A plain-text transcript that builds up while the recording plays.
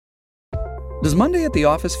Does Monday at the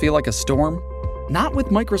office feel like a storm? Not with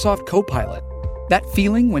Microsoft Copilot. That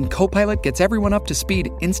feeling when Copilot gets everyone up to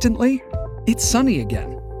speed instantly? It's sunny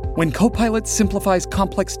again. When Copilot simplifies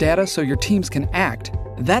complex data so your teams can act,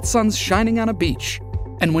 that sun's shining on a beach.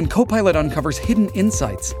 And when Copilot uncovers hidden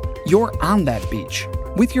insights, you're on that beach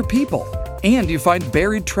with your people, and you find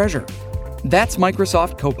buried treasure. That's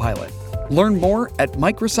Microsoft Copilot. Learn more at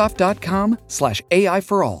Microsoft.com/AI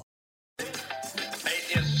for all.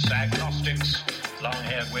 Atheists, agnostics,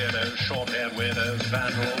 long-haired weirdos, short-haired weirdos,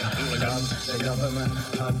 vandals, hooligans. The government,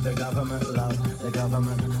 hug the government, love the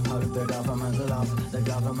government, hug the government, love the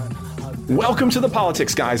government. Welcome to The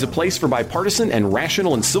Politics Guys, a place for bipartisan and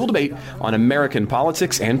rational and civil debate on American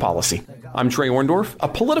politics and policy. I'm Trey Orndorff, a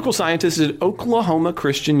political scientist at Oklahoma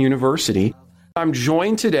Christian University. I'm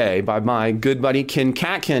joined today by my good buddy Ken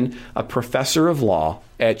Katkin, a professor of law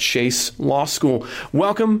at Chase Law School.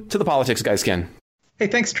 Welcome to The Politics Guys, Ken. Hey,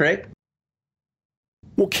 thanks, Trey.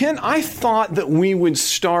 Well, Ken, I thought that we would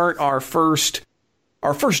start our first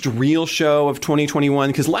real show of 2021,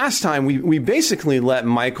 because last time we basically let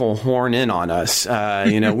Michael horn in on us.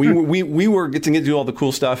 We were getting to do all the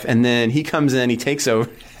cool stuff, and then he comes in, he takes over.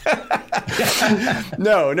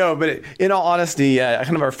 No, but in all honesty,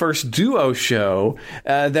 kind of our first duo show,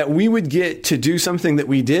 that we would get to do something that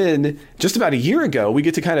we did just about a year ago. We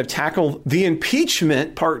get to kind of tackle the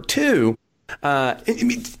impeachment part two.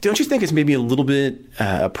 Don't you think it's maybe a little bit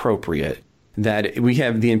appropriate that we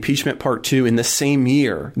have the impeachment part two in the same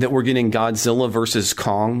year that we're getting Godzilla versus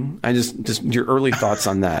Kong? I just your early thoughts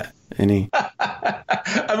on that. Any?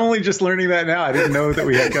 I'm only just learning that now. I didn't know that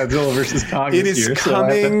we had Godzilla versus Kong. It is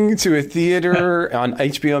coming to a theater on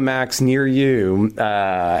HBO Max near you,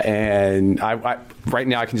 and I right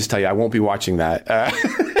now I can just tell you I won't be watching that.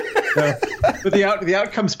 But the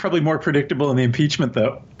outcome's probably more predictable in the impeachment,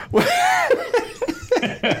 though.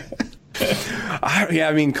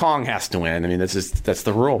 I mean, Kong has to win. I mean, that's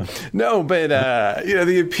the rule. No, but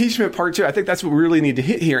the impeachment part two, I think that's what we really need to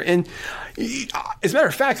hit here. And as a matter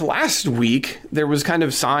of fact, last week there was kind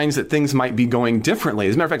of signs that things might be going differently.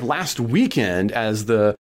 As a matter of fact, last weekend, as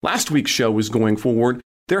the last week's show was going forward,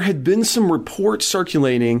 there had been some reports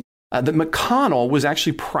circulating that McConnell was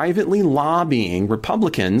actually privately lobbying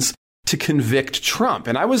Republicans to convict Trump.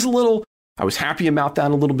 And I was happy about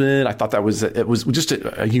that a little bit. I thought it was just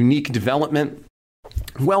a unique development.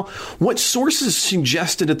 Well, what sources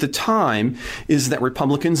suggested at the time is that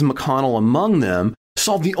Republicans, McConnell among them,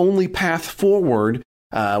 saw the only path forward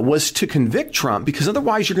was to convict Trump, because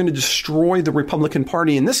otherwise you're going to destroy the Republican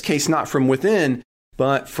Party, in this case, not from within,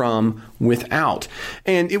 but from without.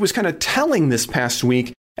 And it was kind of telling this past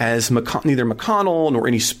week, as neither McConnell nor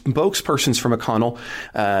any spokespersons for McConnell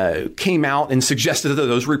came out and suggested that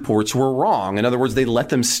those reports were wrong. In other words, they let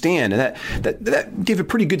them stand. And that gave a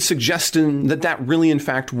pretty good suggestion that really, in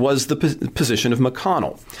fact, was the position of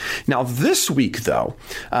McConnell. Now, this week, though,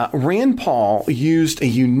 Rand Paul used a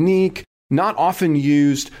unique, not often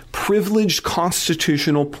used, privileged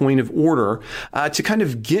constitutional point of order to kind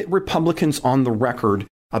of get Republicans on the record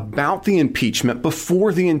about the impeachment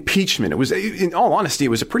before the impeachment. It was, in all honesty, it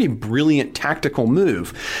was a pretty brilliant tactical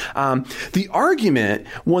move. The argument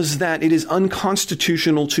was that it is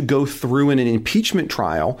unconstitutional to go through an impeachment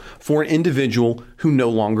trial for an individual who no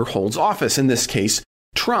longer holds office, in this case,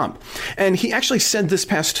 Trump. And he actually said this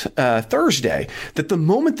past Thursday that the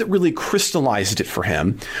moment that really crystallized it for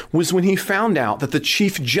him was when he found out that the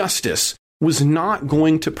Chief Justice was not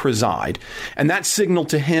going to preside. And that signaled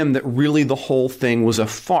to him that really the whole thing was a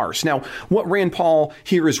farce. Now, what Rand Paul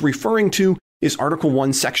here is referring to is Article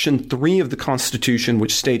 1, Section 3 of the Constitution,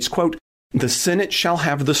 which states, quote, "The Senate shall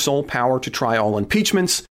have the sole power to try all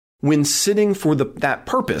impeachments. When sitting for that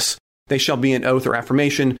purpose, they shall be an oath or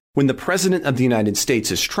affirmation. When the President of the United States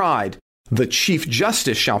is tried, the Chief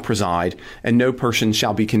Justice shall preside, and no person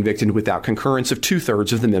shall be convicted without concurrence of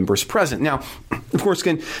 2/3 of the members present." Now, of course,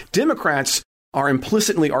 again, Democrats are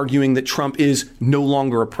implicitly arguing that Trump is no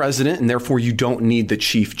longer a president, and therefore you don't need the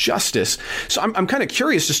Chief Justice. So I'm kind of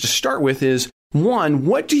curious, just to start with, is, one,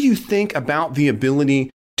 what do you think about the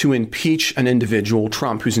ability to impeach an individual,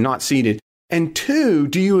 Trump, who's not seated? And two,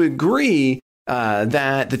 do you agree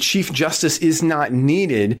that the Chief Justice is not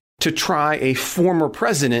needed to try a former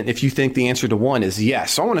president, if you think the answer to one is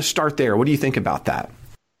yes? So I want to start there. What do you think about that?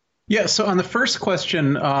 Yeah. So on the first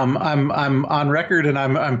question, I'm on record, and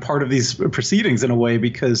I'm part of these proceedings in a way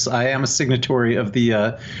because I am a signatory of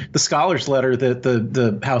the scholars letter that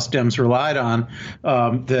the House Dems relied on.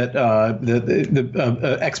 That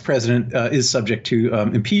the ex-president is subject to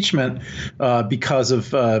impeachment because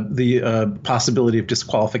of the possibility of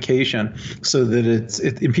disqualification. So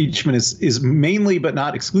that impeachment is mainly but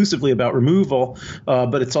not exclusively about removal,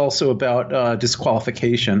 but it's also about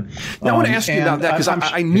disqualification. Now, I want to ask you about that because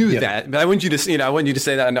I knew that, but I want you to, I want you to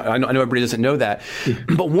say that. I know everybody doesn't know that,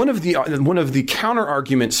 but one of the counter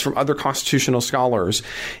arguments from other constitutional scholars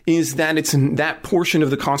is that it's that portion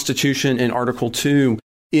of the Constitution in Article 2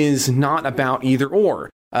 is not about either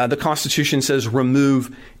or. The Constitution says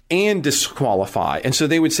remove and disqualify, and so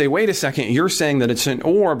they would say, wait a second, you're saying that it's an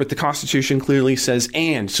or, but the Constitution clearly says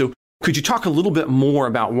and. So could you talk a little bit more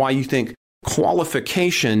about why you think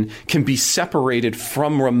qualification can be separated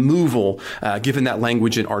from removal, given that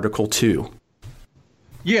language in Article 2?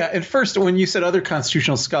 Yeah, and first, when you said other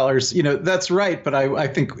constitutional scholars, that's right, but I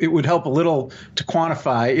think it would help a little to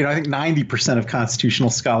quantify. I think 90% of constitutional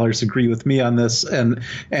scholars agree with me on this, and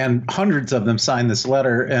hundreds of them signed this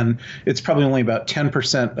letter, and it's probably only about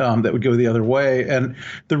 10% that would go the other way. And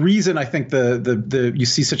the reason I think the you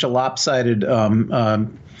see such a lopsided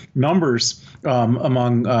numbers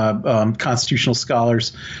among constitutional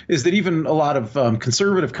scholars is that even a lot of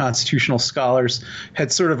conservative constitutional scholars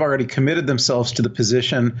had sort of already committed themselves to the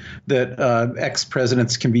position that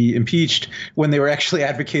ex-presidents can be impeached when they were actually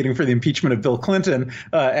advocating for the impeachment of Bill Clinton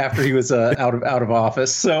after he was out of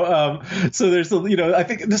office. So there's I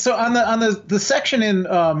think so on the section in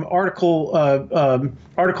Article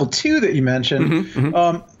 2 that you mentioned,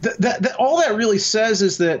 that all that really says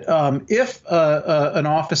is that if an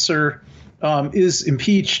officer is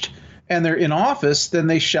impeached and they're in office, then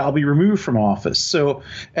they shall be removed from office. So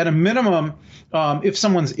at a minimum, if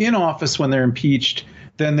someone's in office when they're impeached,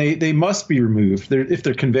 then they must be removed if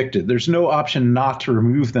they're convicted. There's no option not to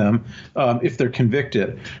remove them if they're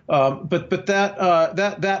convicted. But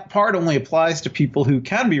that part only applies to people who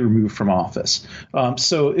can be removed from office.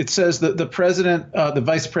 So it says that the president, the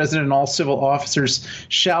vice president, and all civil officers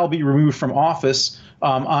shall be removed from office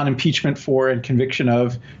on impeachment for and conviction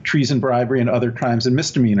of treason, bribery, and other crimes and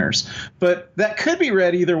misdemeanors. But that could be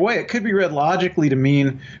read either way. It could be read logically to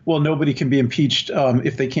mean, well, nobody can be impeached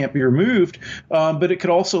if they can't be removed. But it could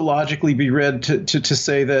also logically be read to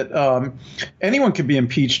say that anyone can be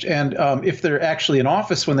impeached. And if they're actually in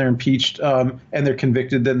office when they're impeached and they're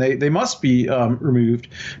convicted, then they must be removed.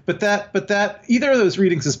 But that either of those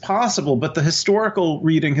readings is possible. But the historical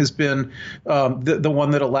reading has been the one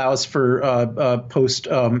that allows for post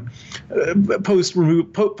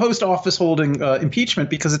office holding impeachment,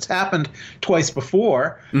 because it's happened twice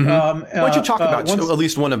before. Why don't you talk about at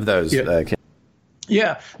least one of those?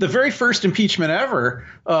 Yeah, the very first impeachment ever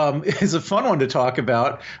is a fun one to talk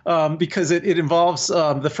about because it involves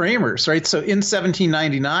the framers, right? So in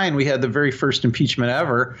 1799, we had the very first impeachment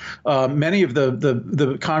ever. Many of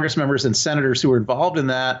the Congress members and senators who were involved in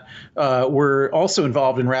that were also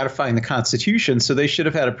involved in ratifying the Constitution, so they should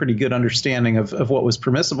have had a pretty good understanding of what was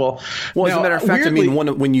permissible. Well, as a matter of fact, weirdly,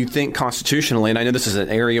 when you think constitutionally, and I know this is an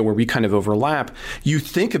area where we kind of overlap, you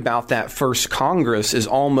think about that first Congress as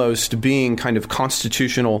almost being kind of constitutional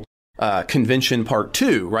convention part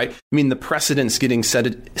 2, right? I mean, the precedents getting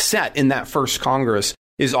set in that first Congress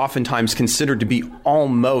is oftentimes considered to be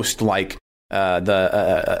almost like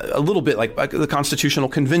a little bit like the Constitutional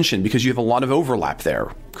Convention, because you have a lot of overlap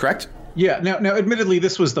there, correct? Yeah. Now, admittedly,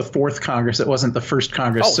 this was the fourth Congress. It wasn't the first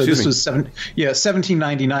Congress. So this was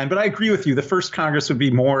 1799. But I agree with you. The first Congress would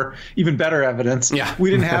be even better evidence. Yeah. We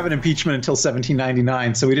didn't have an impeachment until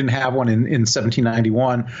 1799, so we didn't have one in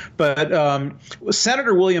 1791. But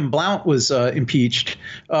Senator William Blount was impeached,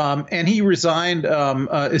 and he resigned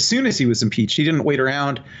as soon as he was impeached. He didn't wait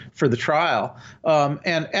around for the trial.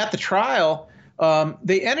 And at the trial,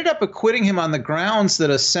 they ended up acquitting him on the grounds that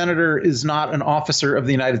a senator is not an officer of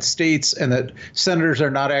the United States and that senators are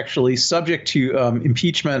not actually subject to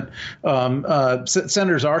impeachment.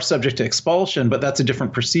 Senators are subject to expulsion, but that's a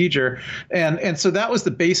different procedure. And so that was the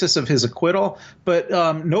basis of his acquittal. But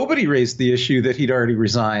nobody raised the issue that he'd already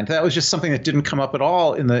resigned. That was just something that didn't come up at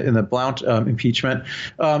all in the Blount impeachment.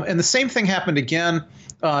 And the same thing happened again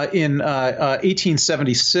in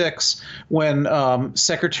 1876 when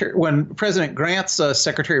President Grant France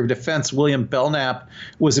Secretary of Defense William Belknap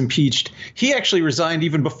was impeached, he actually resigned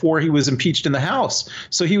even before he was impeached in the House.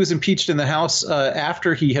 So he was impeached in the House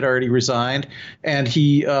after he had already resigned, and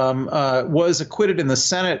he was acquitted in the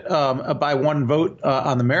Senate by one vote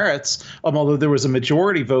on the merits, although there was a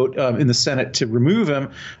majority vote in the Senate to remove him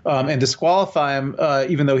and disqualify him,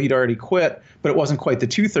 even though he'd already quit. But it wasn't quite the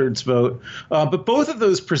 2/3 vote. But both of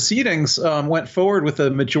those proceedings went forward with a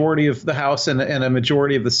majority of the House and a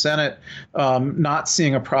majority of the Senate not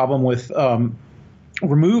seeing a problem with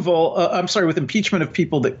with impeachment of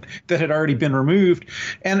people that had already been removed.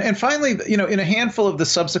 And finally, in a handful of the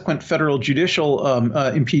subsequent federal judicial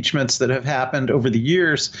impeachments that have happened over the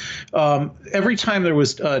years, every time there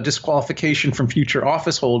was disqualification from future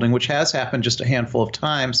office holding, which has happened just a handful of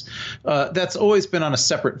times, that's always been on a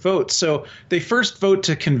separate vote. So they first vote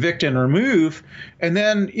to convict and remove, and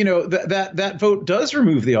then, that vote does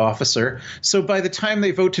remove the officer. So by the time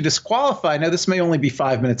they vote to disqualify, now this may only be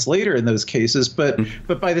 5 minutes later in those cases, but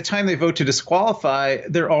by the time they vote to disqualify,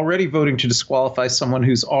 they're already voting to disqualify someone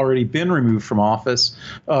who's already been removed from office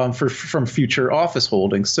from future office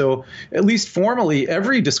holding. So at least formally,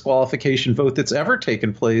 every disqualification vote that's ever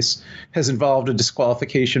taken place has involved a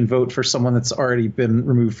disqualification vote for someone that's already been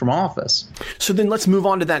removed from office. So then let's move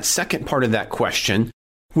on to that second part of that question,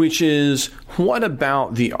 which is, what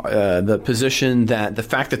about the position that the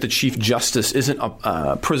fact that the Chief Justice isn't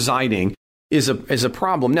presiding is a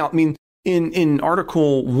problem? Now, I mean, in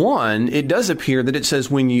Article 1, it does appear that it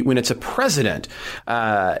says when it's a president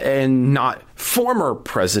and not former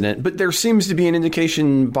president, but there seems to be an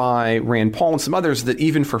indication by Rand Paul and some others that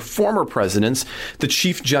even for former presidents, the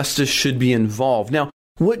Chief Justice should be involved. Now,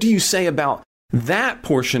 what do you say about that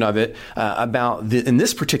portion of it, in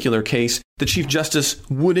this particular case, the Chief Justice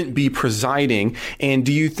wouldn't be presiding? And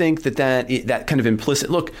do you think that kind of implicit,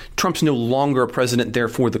 look, Trump's no longer a president,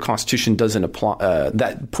 therefore the Constitution doesn't apply,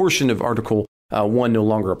 that portion of Article 1 no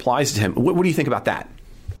longer applies to him? What do you think about that?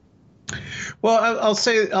 Well,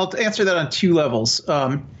 I'll answer that on two levels.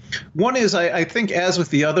 One is I think, as with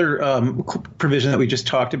the other provision that we just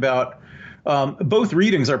talked about, both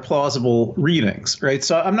readings are plausible readings, right?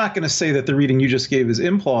 So I'm not going to say that the reading you just gave is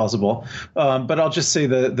implausible, but I'll just say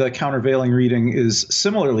the countervailing reading is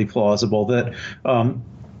similarly plausible, that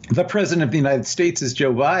the president of the United States is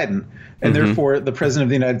Joe Biden, and therefore the president of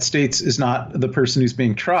the United States is not the person who's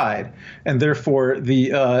being tried. And therefore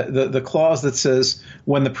the clause that says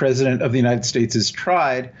when the president of the United States is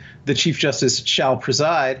tried, the Chief Justice shall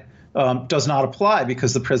preside, does not apply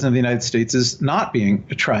because the president of the United States is not being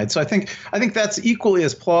tried. So I think that's equally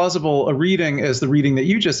as plausible a reading as the reading that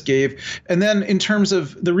you just gave. And then in terms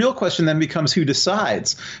of the real question then becomes who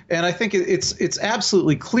decides. And I think it's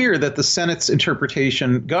absolutely clear that the Senate's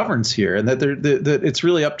interpretation governs here, and that that it's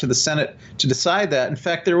really up to the Senate to decide that. In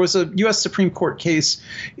fact, there was a U.S. Supreme Court case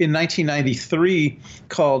in 1993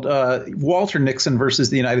 called Walter Nixon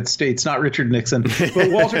versus the United States, not Richard Nixon, but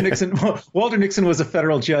Walter Nixon. Walter Nixon was a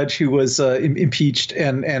federal judge who was impeached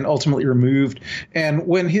and ultimately removed. And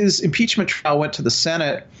when his impeachment trial went to the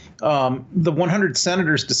Senate, the 100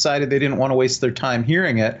 senators decided they didn't want to waste their time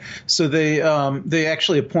hearing it. So they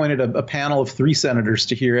actually appointed a panel of 3 senators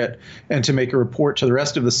to hear it and to make a report to the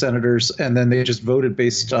rest of the senators. And then they just voted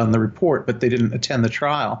based on the report, but they didn't attend the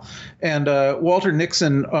trial. And Walter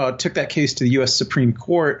Nixon took that case to the U.S. Supreme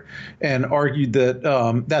Court and argued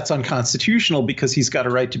that that's unconstitutional because he's got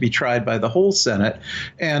a right to be tried by the whole Senate.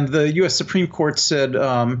 And the U.S. Supreme Court said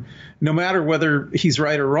no matter whether he's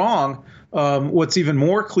right or wrong, what's even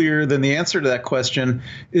more clear than the answer to that question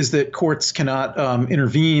is that courts cannot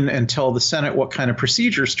intervene and tell the Senate what kind of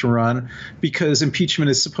procedures to run, because impeachment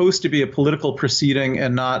is supposed to be a political proceeding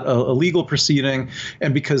and not a legal proceeding.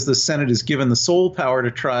 And because the Senate is given the sole power to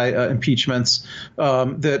try impeachments,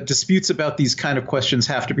 that disputes about these kind of questions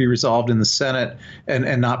have to be resolved in the Senate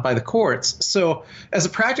and not by the courts. So as a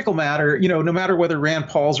practical matter, no matter whether Rand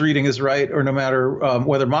Paul's reading is right or no matter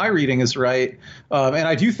whether my reading is right, and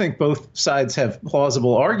I do think both sides have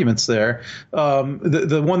plausible arguments there.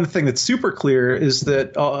 The one thing that's super clear is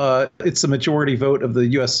that it's a majority vote of the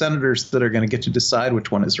U.S. senators that are going to get to decide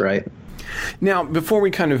which one is right. Now, before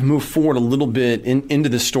we kind of move forward a little bit into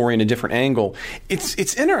the story in a different angle,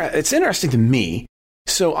 it's interesting to me.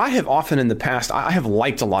 So I have often in the past, I have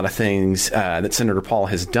liked a lot of things that Senator Paul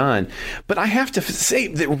has done, but I have to say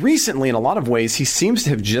that recently, in a lot of ways, he seems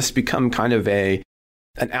to have just become kind of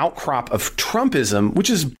an outcrop of Trumpism, which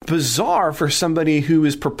is bizarre for somebody who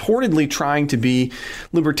is purportedly trying to be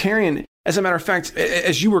libertarian. As a matter of fact,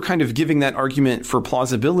 as you were kind of giving that argument for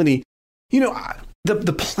plausibility,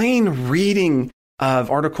 the plain reading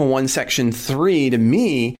of Article 1, Section 3 to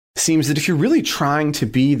me seems that if you're really trying to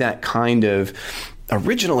be that kind of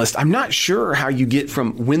originalist, I'm not sure how you get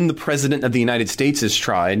from when the president of the United States is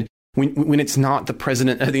tried, when it's not the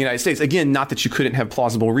president of the United States. Again, not that you couldn't have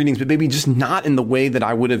plausible readings, but maybe just not in the way that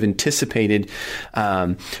I would have anticipated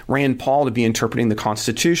Rand Paul to be interpreting the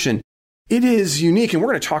Constitution. It is unique, and we're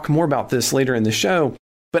going to talk more about this later in the show,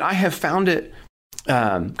 but I have found it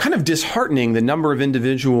kind of disheartening, the number of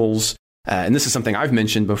individuals, and this is something I've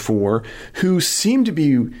mentioned before, who seem to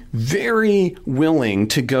be very willing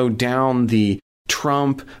to go down the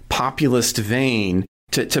Trump populist vein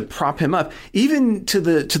to prop him up, even to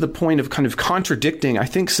the point of kind of contradicting, I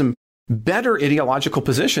think, some better ideological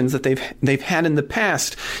positions that they've had in the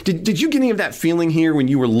past. Did you get any of that feeling here when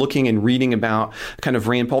you were looking and reading about kind of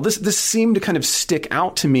Rand Paul? This seemed to kind of stick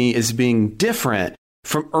out to me as being different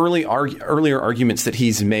from earlier arguments that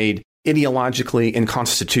he's made ideologically and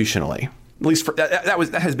constitutionally. At least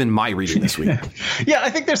that has been my reading this week. Yeah, I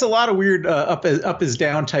think there's a lot of weird up is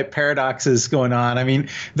down type paradoxes going on. I mean,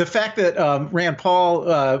 the fact that Rand Paul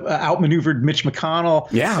outmaneuvered Mitch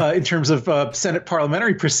McConnell in terms of Senate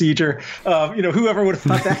parliamentary procedure, whoever would have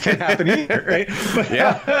thought that could happen either, right?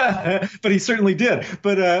 But, but he certainly did.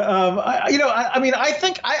 But I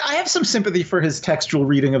think I have some sympathy for his textual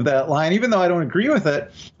reading of that line, even though I don't agree with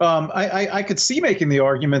it. I could see making the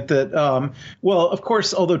argument that, of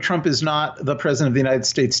course, although Trump is not the president of the United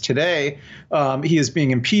States today, he is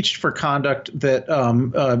being impeached for conduct that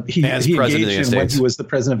he engaged in when he was the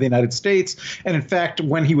president of the United States. And in fact,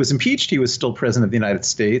 when he was impeached, he was still president of the United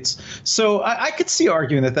States. So I could see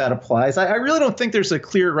arguing that applies. I really don't think there's a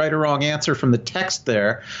clear right or wrong answer from the text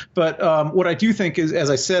there. But what I do think is, as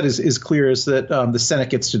I said, is clear is that the Senate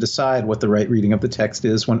gets to decide what the right reading of the text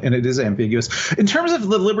is and it is ambiguous. In terms of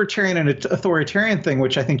the libertarian and authoritarian thing,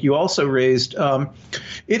 which I think you also raised,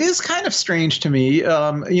 it is kind of strange to me,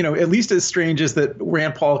 at least as strange as that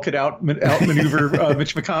Rand Paul could outmaneuver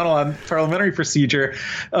Mitch McConnell on parliamentary procedure.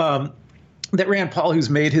 That Rand Paul, who's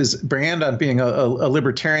made his brand on being a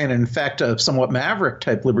libertarian, and in fact, a somewhat maverick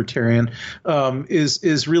type libertarian,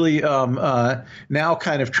 is really now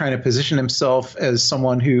kind of trying to position himself as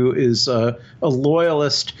someone who is a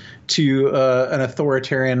loyalist to an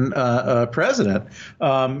authoritarian president.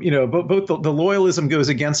 Both the loyalism goes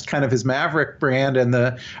against kind of his maverick brand, and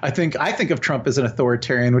I think of Trump as an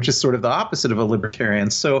authoritarian, which is sort of the opposite of a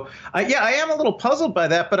libertarian. So I am a little puzzled by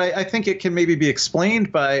that, but I think it can maybe be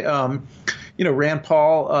explained by Rand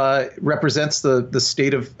Paul represents the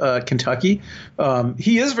state of Kentucky.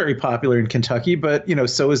 He is very popular in Kentucky, but,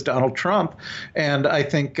 so is Donald Trump. And I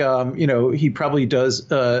think, he probably does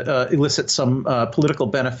elicit some political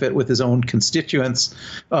benefit with his own constituents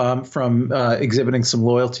from exhibiting some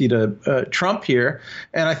loyalty to Trump here.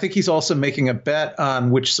 And I think he's also making a bet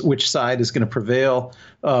on which side is going to prevail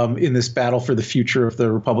in this battle for the future of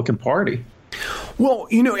the Republican Party. Well,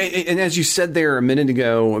 and as you said there a minute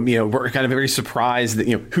ago, we're kind of very surprised that,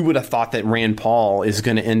 who would have thought that Rand Paul is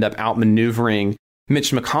going to end up outmaneuvering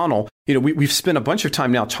Mitch McConnell. We've spent a bunch of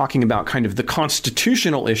time now talking about kind of the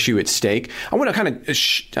constitutional issue at stake. I want to kind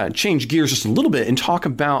of change gears just a little bit and talk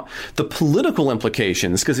about the political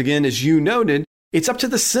implications, because, again, as you noted, it's up to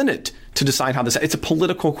the Senate to decide how it's a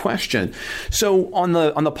political question. So on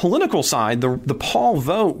the political side, the Paul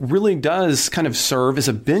vote really does kind of serve as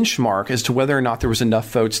a benchmark as to whether or not there was enough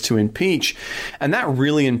votes to impeach. And that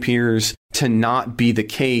really appears to not be the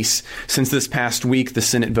case, since this past week the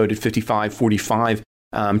Senate voted 55-45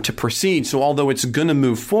 to proceed. So although it's going to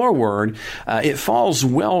move forward, it falls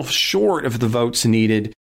well short of the votes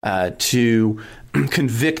needed to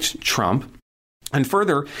convict Trump. And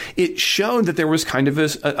further, it showed that there was kind of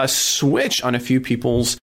a switch on a few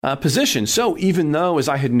people's position. So even though, as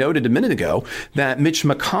I had noted a minute ago, that Mitch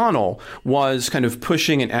McConnell was kind of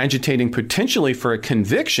pushing and agitating potentially for a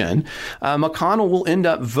conviction, McConnell will end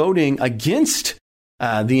up voting against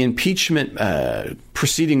the impeachment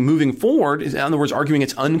proceeding moving forward. In other words, arguing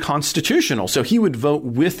it's unconstitutional. So he would vote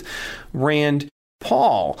with Rand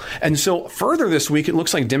Paul. And so further this week, it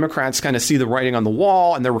looks like Democrats kind of see the writing on the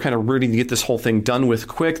wall, and they were kind of ready to get this whole thing done with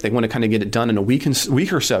quick. They want to kind of get it done in a week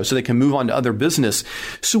or so they can move on to other business.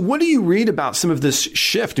 So what do you read about some of this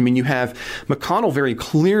shift? I mean, you have McConnell very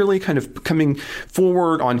clearly kind of coming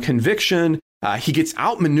forward on conviction. He gets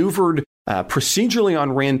outmaneuvered procedurally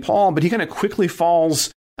on Rand Paul, but he kind of quickly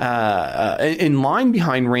falls in line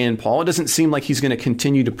behind Rand Paul. It doesn't seem like he's going to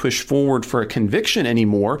continue to push forward for a conviction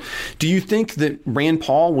anymore. Do you think that Rand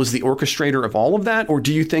Paul was the orchestrator of all of that? Or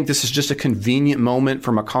do you think this is just a convenient moment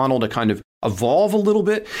for McConnell to kind of evolve a little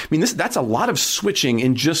bit? I mean, that's a lot of switching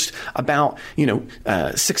in just about,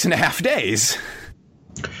 6.5 days.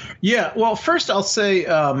 Yeah, well, first I'll say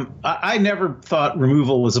I never thought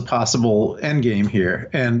removal was a possible endgame here,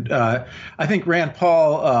 and I think Rand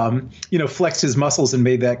Paul, flexed his muscles and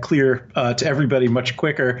made that clear to everybody much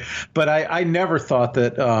quicker. But I never thought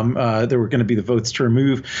that there were going to be the votes to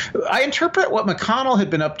remove. I interpret what McConnell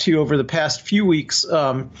had been up to over the past few weeks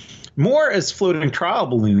more as floating trial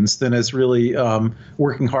balloons than as really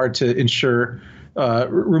working hard to ensure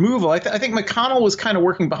removal. I think McConnell was kind of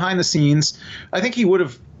working behind the scenes. I think he would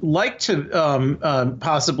have liked to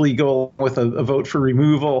possibly go with a vote for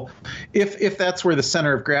removal if that's where the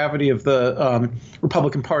center of gravity of the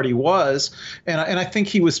Republican Party was. And I think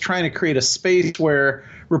he was trying to create a space where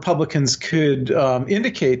Republicans could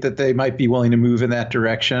indicate that they might be willing to move in that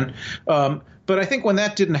direction. But I think when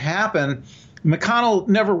that didn't happen, McConnell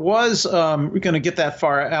never was going to get that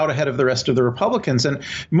far out ahead of the rest of the Republicans. And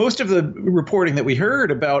most of the reporting that we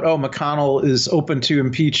heard about, McConnell is open to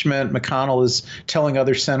impeachment, McConnell is telling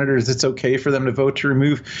other senators it's okay for them to vote to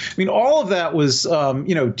remove. I mean, all of that was,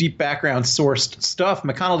 deep background sourced stuff.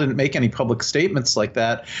 McConnell didn't make any public statements like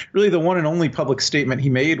that. Really, the one and only public statement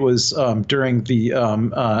he made was during the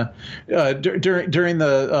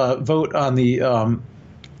vote on the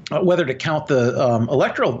whether to count the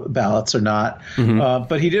electoral ballots or not,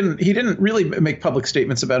 but he didn't really make public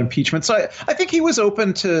statements about impeachment. So I think he was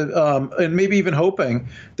open to and maybe even hoping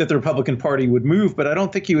that the Republican Party would move, but I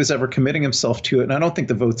don't think he was ever committing himself to it, and I don't think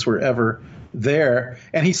the votes were ever there.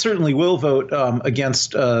 And he certainly will vote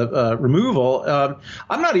against removal.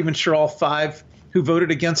 I'm not even sure all five who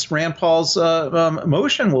voted against Rand Paul's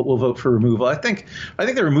motion will vote for removal. I think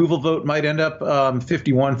the removal vote might end up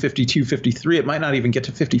 51, 52, 53. It might not even get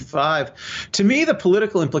to 55. To me, the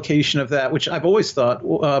political implication of that, which I've always thought,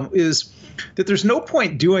 is that there's no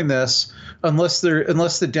point doing this unless the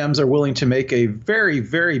Dems are willing to make a very,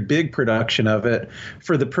 very big production of it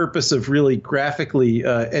for the purpose of really graphically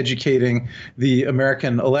educating the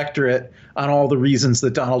American electorate on all the reasons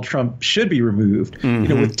that Donald Trump should be removed,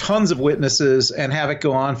 with tons of witnesses and have it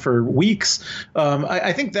go on for weeks.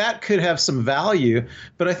 I think that could have some value.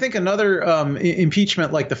 But I think another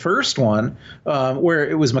impeachment like the first one, where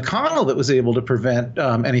it was McConnell that was able to prevent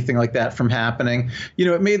anything like that from happening,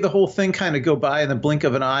 it made the whole thing kind of go by in the blink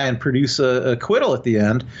of an eye and produce a acquittal at the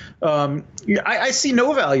end. I see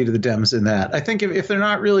no value to the Dems in that. I think if they're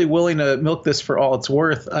not really willing to milk this for all it's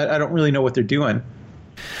worth, I don't really know what they're doing.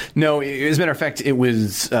 No, as a matter of fact, it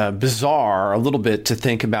was bizarre a little bit to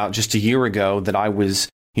think about just a year ago that I was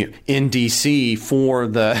in D.C. for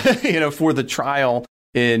the for the trial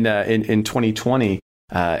in 2020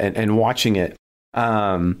 and watching it.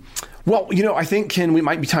 Well, I think, Ken, we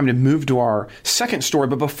might be time to move to our second story.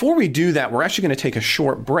 But before we do that, we're actually going to take a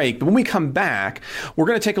short break. But when we come back, we're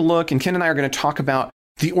going to take a look, and Ken and I are going to talk about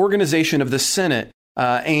the organization of the Senate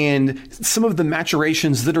and some of the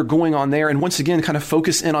maturations that are going on there. And once again, kind of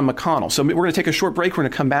focus in on McConnell. So we're going to take a short break. We're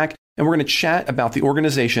going to come back and we're going to chat about the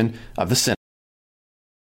organization of the Senate.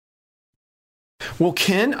 Well,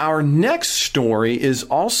 Ken, our next story is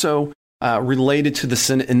also related to the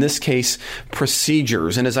Senate, in this case,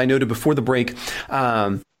 procedures. And as I noted before the break,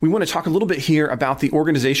 we want to talk a little bit here about the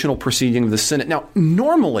organizational proceeding of the Senate. Now,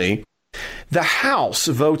 normally, the House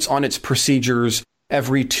votes on its procedures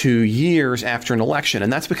every 2 years after an election.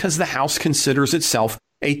 And that's because the House considers itself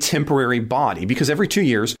a temporary body, because every 2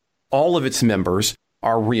 years, all of its members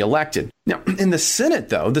are reelected. Now, in the Senate,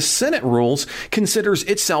 though, the Senate rules considers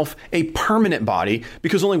itself a permanent body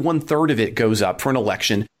because only 1/3 of it goes up for an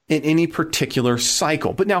election in any particular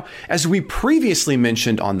cycle. But now, as we previously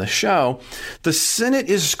mentioned on the show, the Senate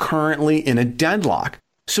is currently in a deadlock.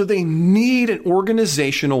 So they need an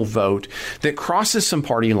organizational vote that crosses some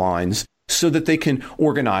party lines so that they can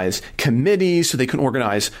organize committees, so they can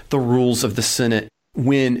organize the rules of the Senate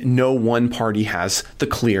when no one party has the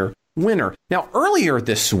clear winner. Now, earlier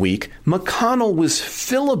this week, McConnell was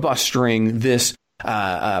filibustering this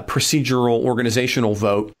procedural organizational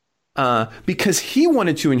vote because he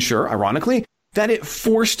wanted to ensure, ironically, that it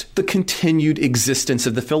forced the continued existence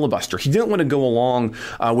of the filibuster. He didn't want to go along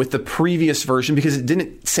with the previous version because it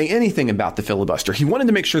didn't say anything about the filibuster. He wanted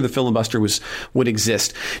to make sure the filibuster would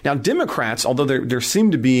exist. Now, Democrats, although there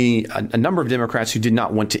seemed to be a number of Democrats who did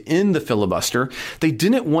not want to end the filibuster, they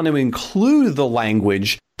didn't want to include the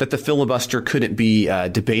language that the filibuster couldn't be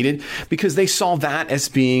debated because they saw that as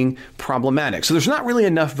being problematic. So there's not really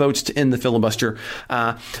enough votes to end the filibuster.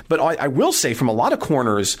 But I will say from a lot of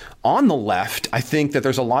corners on the left, I think that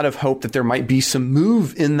there's a lot of hope that there might be some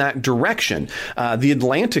move in that direction. The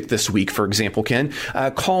Atlantic this week, for example, Ken,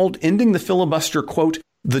 called ending the filibuster, quote,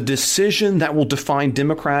 the decision that will define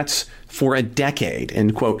Democrats for a decade,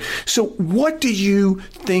 end quote. So what do you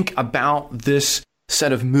think about this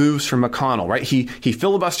set of moves from McConnell, right? He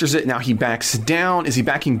filibusters it. Now he backs down. Is he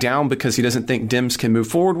backing down because he doesn't think Dems can move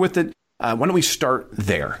forward with it? Why don't we start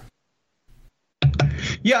there?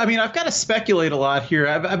 Yeah, I mean, I've got to speculate a lot here.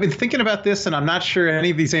 I've been thinking about this, and I'm not sure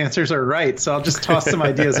any of these answers are right. So I'll just toss some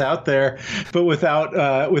ideas out there, but without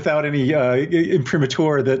any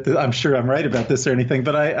imprimatur that I'm sure I'm right about this or anything.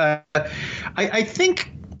 But I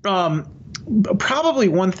think probably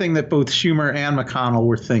one thing that both Schumer and McConnell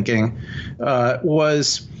were thinking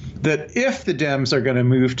was that if the Dems are going to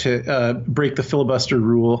move to break the filibuster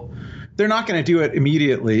rule, they're not going to do it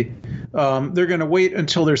immediately. They're going to wait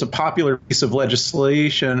until there's a popular piece of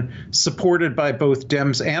legislation supported by both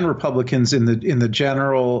Dems and Republicans in the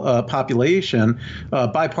general population,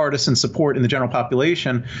 bipartisan support in the general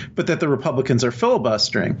population, but that the Republicans are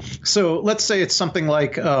filibustering. So let's say it's something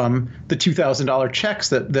like the $2,000 checks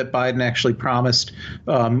that Biden actually promised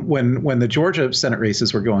when the Georgia Senate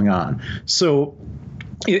races were going on. So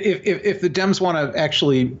if the Dems want to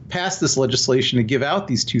actually pass this legislation to give out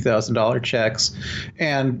these $2,000 checks,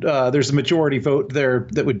 and there's a majority vote there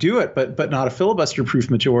that would do it, but not a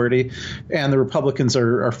filibuster-proof majority, and the Republicans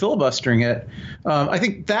are filibustering it, I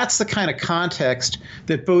think that's the kind of context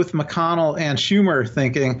that both McConnell and Schumer are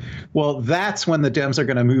thinking, well, that's when the Dems are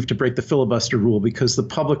going to move to break the filibuster rule, because the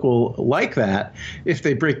public will like that if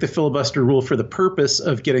they break the filibuster rule for the purpose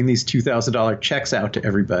of getting these $2,000 checks out to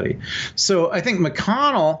everybody. So I think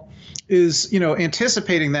McConnell is,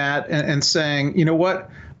 anticipating that and saying, you know what,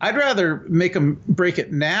 I'd rather make them break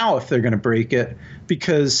it now if they're going to break it,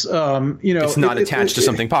 because, it's not attached to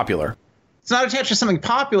something popular. It's not attached to something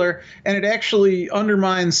popular, and it actually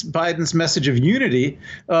undermines Biden's message of unity.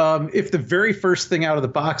 If the very first thing out of the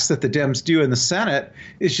box that the Dems do in the Senate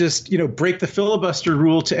is just, break the filibuster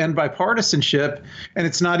rule to end bipartisanship, and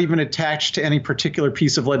it's not even attached to any particular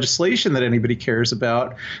piece of legislation that anybody cares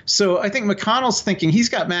about. So I think McConnell's thinking he's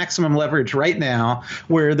got maximum leverage right now,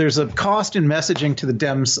 where there's a cost in messaging to the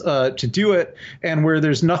Dems to do it, and where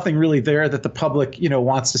there's nothing really there that the public,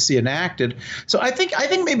 wants to see enacted. So I think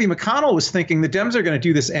maybe McConnell was thinking the Dems are going to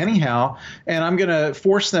do this anyhow, and I'm going to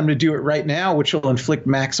force them to do it right now, which will inflict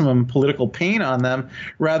maximum political pain on them,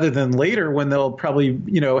 rather than later when they'll probably,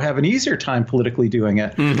 have an easier time politically doing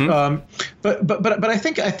it. Mm-hmm. But I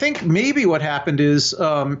think maybe what happened is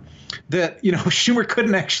that Schumer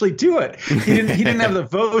couldn't actually do it. He didn't have the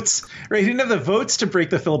votes, right? He didn't have the votes to break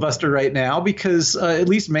the filibuster right now, because at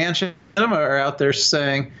least Manchin and Sinema are out there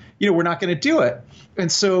saying, we're not going to do it. And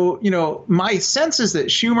so, my sense is that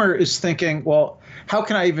Schumer is thinking, well, how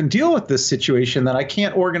can I even deal with this situation that I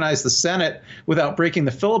can't organize the Senate without breaking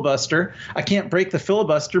the filibuster? I can't break the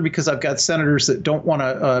filibuster because I've got senators that don't want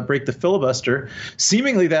to break the filibuster.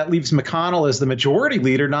 Seemingly that leaves McConnell as the majority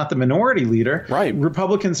leader, not the minority leader. Right.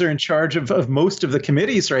 Republicans are in charge of most of the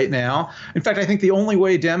committees right now. In fact, I think the only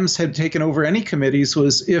way Dems had taken over any committees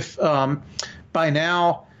was if by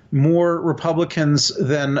now more Republicans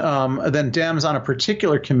than Dems on a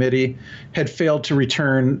particular committee had failed to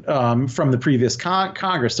return from the previous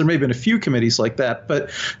Congress. There may have been a few committees like that, but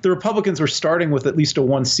the Republicans were starting with at least a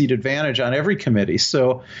one-seat advantage on every committee.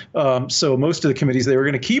 So most of the committees, they were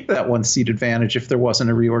going to keep that one-seat advantage if there wasn't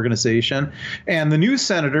a reorganization. And the new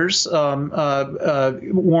senators,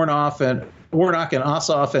 Warnock and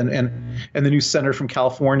Ossoff and the new senator from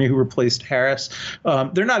California who replaced Harris,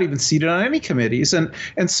 they're not even seated on any committees. And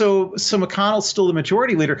so McConnell's still the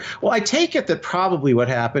majority leader. Well, I take it that probably what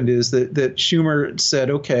happened is that Schumer said,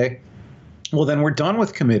 okay, well, then we're done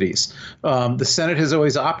with committees. The Senate has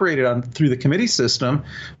always operated through the committee system,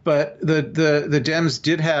 but the Dems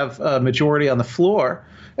did have a majority on the floor.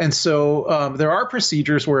 And so there are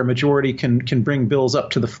procedures where a majority can bring bills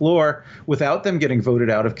up to the floor without them getting voted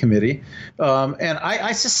out of committee. And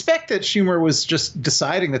I suspect that Schumer was just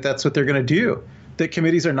deciding that that's what they're going to do, that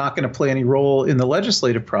committees are not going to play any role in the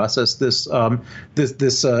legislative process this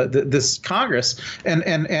Congress.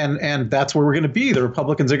 And that's where we're going to be. The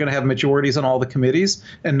Republicans are going to have majorities on all the committees,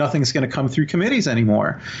 and nothing's going to come through committees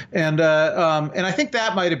anymore. And I think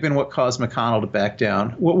that might have been what caused McConnell to back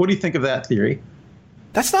down. What do you think of that theory?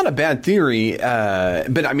 That's not a bad theory,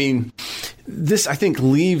 but I mean, this, I think,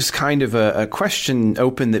 leaves kind of a question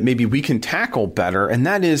open that maybe we can tackle better, and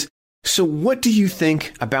that is, so what do you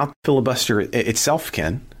think about filibuster itself,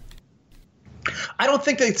 Ken? I don't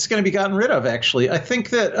think that it's going to be gotten rid of, actually. I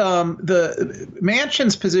think that the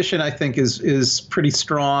Manchin's position, I think, is pretty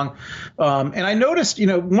strong. And I noticed,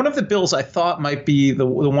 one of the bills I thought might be the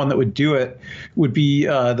one that would do it would be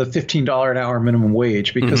the $15 an hour minimum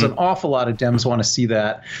wage, because an awful lot of Dems want to see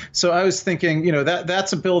that. So I was thinking,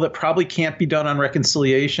 that's a bill that probably can't be done on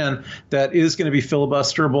reconciliation, that is going to be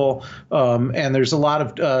filibusterable. And there's a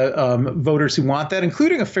lot of voters who want that,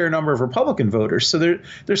 including a fair number of Republican voters. So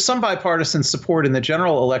there's some bipartisan support in the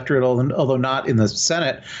general electorate, although not in the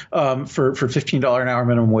Senate, for $15 an hour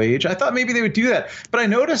minimum wage. I thought maybe they would do that, but I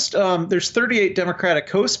noticed there's 38 Democratic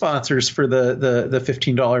co-sponsors for the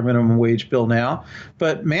 $15 minimum wage bill now,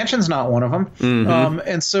 but Manchin's not one of them.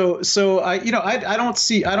 And so I don't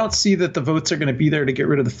see that the votes are going to be there to get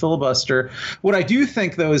rid of the filibuster. What I do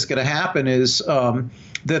think, though, is going to happen is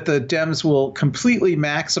that the Dems will completely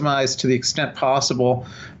maximize, to the extent possible,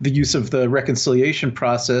 the use of the reconciliation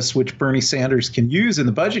process, which Bernie Sanders can use in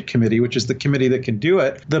the Budget Committee, which is the committee that can do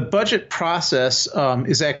it. The budget process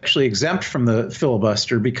is actually exempt from the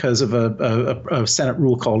filibuster because of a Senate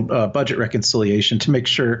rule called budget reconciliation, to make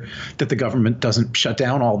sure that the government doesn't shut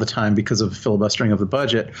down all the time because of filibustering of the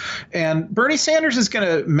budget. And Bernie Sanders is going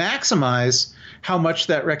to maximize how much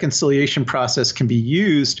that reconciliation process can be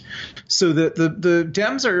used, so that the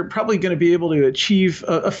Dems are probably going to be able to achieve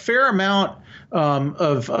a fair amount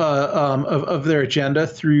of their agenda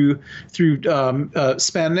through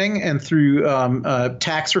spending and through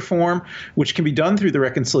tax reform, which can be done through the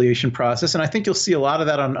reconciliation process. And I think you'll see a lot of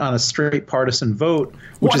that on a straight partisan vote,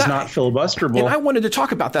 which is not filibusterable. And I wanted to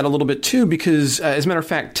talk about that a little bit, too, because as a matter of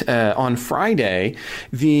fact, on Friday,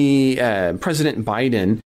 the President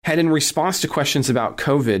Biden had, in response to questions about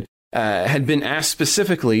COVID, had been asked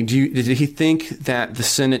specifically, did he think that the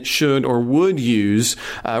Senate should or would use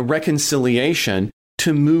reconciliation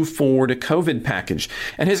to move forward a COVID package?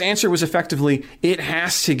 And his answer was effectively, it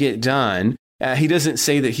has to get done. He doesn't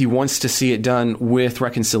say that he wants to see it done with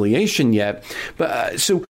reconciliation yet. But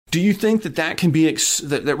so do you think that can be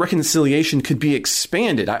that reconciliation could be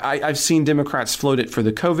expanded? I've seen Democrats float it for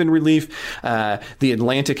the COVID relief. The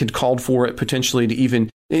Atlantic had called for it potentially to even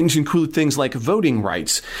include things like voting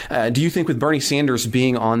rights. Do you think with Bernie Sanders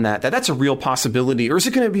being on that's a real possibility, or is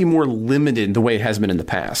it going to be more limited the way it has been in the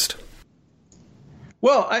past?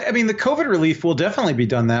 Well, I mean, the COVID relief will definitely be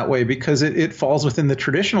done that way because it falls within the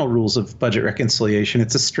traditional rules of budget reconciliation.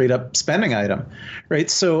 It's a straight up spending item, right?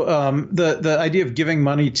 So the idea of giving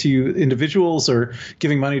money to individuals or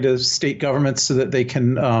giving money to state governments so that they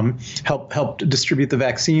can help distribute the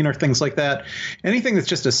vaccine or things like that, anything that's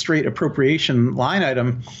just a straight appropriation line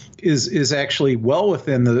item is actually well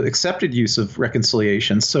within the accepted use of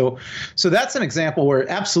reconciliation. So that's an example where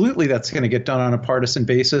absolutely that's going to get done on a partisan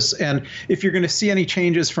basis. And if you're going to see any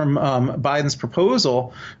changes from Biden's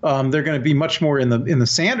proposal, they're going to be much more in the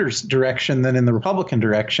Sanders direction than in the Republican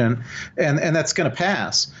direction, and that's going to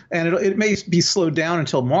pass. And it may be slowed down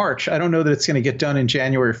until March. I don't know that it's going to get done in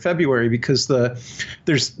January or February because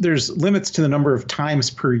there's limits to the number of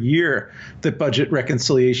times per year that budget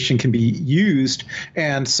reconciliation can be used,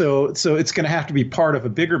 and so it's going to have to be part of a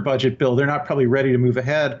bigger budget bill. They're not probably ready to move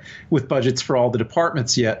ahead with budgets for all the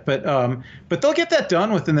departments yet, but they'll get that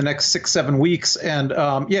done within the next 6-7 weeks. And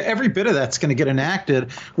every bit of that's going to get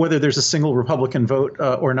enacted, whether there's a single Republican vote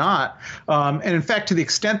or not. And in fact, to the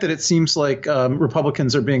extent that it seems like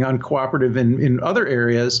Republicans are being uncooperative in other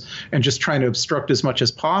areas and just trying to obstruct as much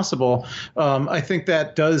as possible, I think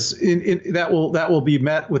that that will be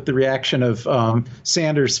met with the reaction of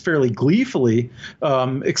Sanders fairly gleefully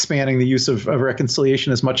expanding the use of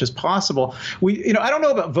reconciliation as much as possible. I don't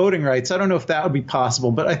know about voting rights. I don't know if that would be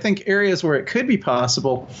possible, but I think areas where it could be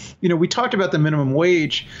possible, we talked about the minimum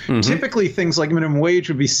wage. Mm-hmm. Typically, things like minimum wage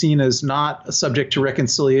would be seen as not subject to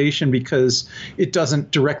reconciliation because it doesn't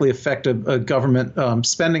directly affect a government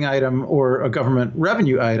spending item or a government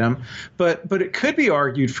revenue item. But it could be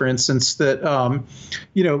argued, for instance, that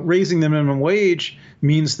raising the minimum wage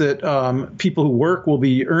means that people who work will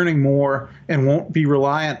be earning more and won't be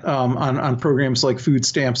reliant on programs like food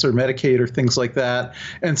stamps or Medicaid or things like that.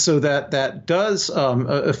 And so that does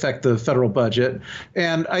affect the federal budget.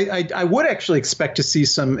 And I would actually expect to see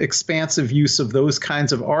some expansive use of those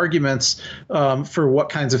kinds of arguments for what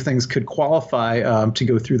kinds of things could qualify to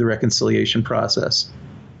go through the reconciliation process.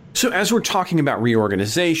 So as we're talking about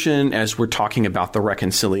reorganization, as we're talking about the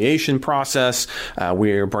reconciliation process,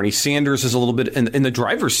 where Bernie Sanders is a little bit in the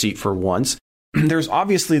driver's seat for once, there's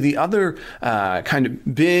obviously the other kind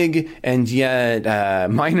of big and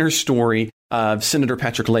yet minor story of Senator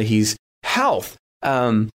Patrick Leahy's health.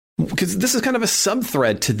 because this is kind of a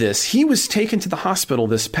sub-thread to this. He was taken to the hospital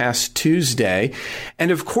this past Tuesday.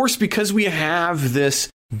 And of course, because we have this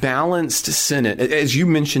balanced Senate, as you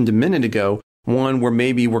mentioned a minute ago, one where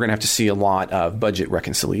maybe we're going to have to see a lot of budget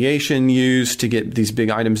reconciliation used to get these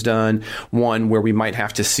big items done, one where we might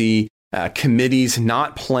have to see committees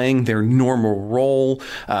not playing their normal role,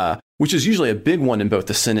 which is usually a big one in both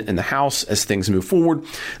the Senate and the House as things move forward.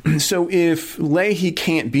 So if Leahy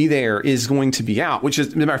can't be there, is going to be out, which is,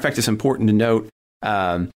 as a matter of fact, it's important to note,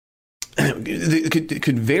 it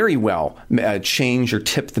could very well change or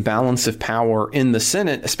tip the balance of power in the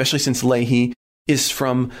Senate, especially since Leahy is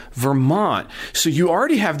from Vermont. So you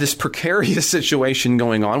already have this precarious situation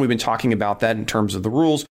going on. We've been talking about that in terms of the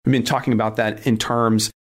rules. We've been talking about that in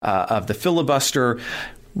terms of the filibuster.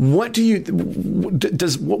 What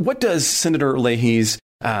does Senator Leahy's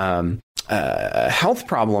health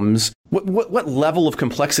problems? What level of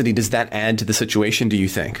complexity does that add to the situation, do you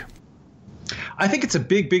think? I think it's a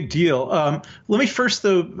big deal. Let me first,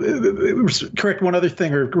 though, correct one other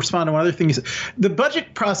thing or respond to one other thing. You said. The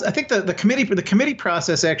budget process, I think the committee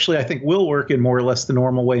process actually, I think, will work in more or less the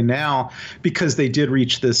normal way now because they did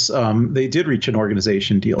reach this. They did reach an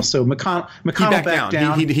organization deal. So McConnell backed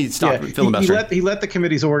down. He stopped filibustering. He let the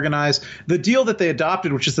committees organize. The deal that they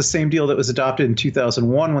adopted, which is the same deal that was adopted in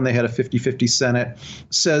 2001 when they had a 50-50 Senate,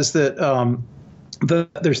 says that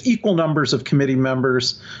there's equal numbers of committee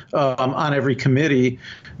members on every committee.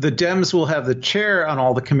 The Dems will have the chair on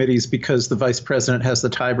all the committees because the vice president has the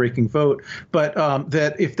tie-breaking vote. But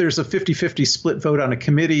that if there's a 50-50 split vote on a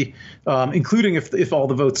committee, including if all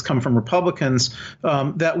the votes come from Republicans,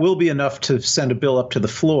 that will be enough to send a bill up to the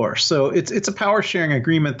floor. So it's a power-sharing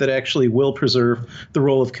agreement that actually will preserve the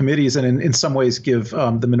role of committees and in some ways give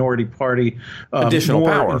the minority party additional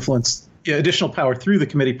more power. Influence. Additional power through the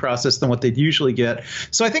committee process than what they'd usually get.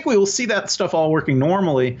 So I think we will see that stuff all working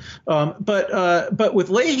normally. But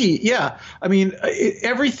with Leahy, yeah, I mean,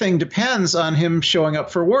 everything depends on him showing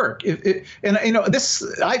up for work.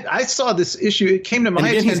 I saw this issue. It came to my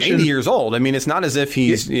attention. He's 80 years old. I mean, it's not as if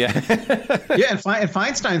he's yeah, and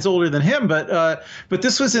Feinstein's older than him. But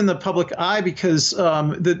this was in the public eye because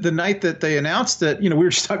the night that they announced that, we were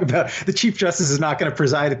just talking about the Chief Justice is not going to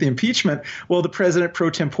preside at the impeachment. Well, the President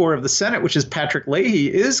pro tempore of the Senate, which is Patrick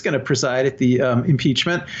Leahy, is going to preside at the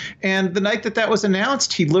impeachment. And the night that was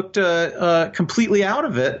announced, he looked completely out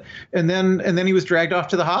of it, and then he was dragged off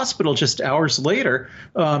to the hospital just hours later.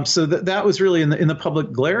 So that was really in the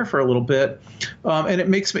public glare for a little bit, and it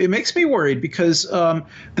makes me worried because the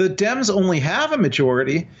Dems only have a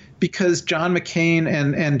majority because John McCain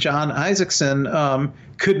and John Isaacson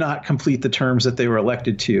could not complete the terms that they were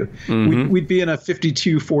elected to. Mm-hmm. We'd be in a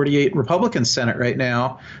 52-48 Republican Senate right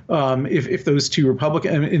now if those two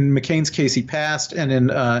Republican. In McCain's case, he passed, and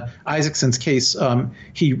in Isaacson's case,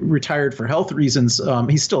 he retired for health reasons.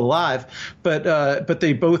 He's still alive, but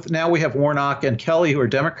they both now we have Warnock and Kelly, who are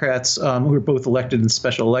Democrats, who were both elected in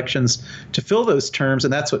special elections to fill those terms,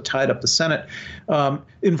 and that's what tied up the Senate.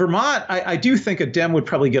 In Vermont, I do think a Dem would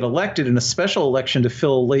probably get elected in a special election to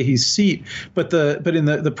fill Leahy's seat, but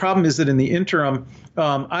the problem is that in the interim,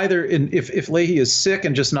 if Leahy is sick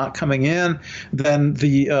and just not coming in, then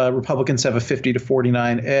the Republicans have a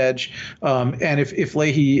 50-49 edge. And if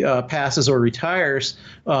Leahy passes or retires,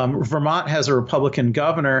 Vermont has a Republican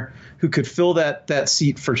governor who could fill that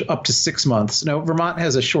seat for up to 6 months. Now, Vermont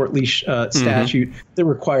has a short leash statute that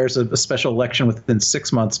requires a special election within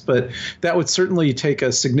 6 months, but that would certainly take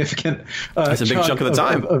a significant that's a big chunk of the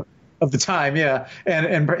time. Of the time, yeah,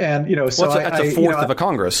 and so that's a fourth of a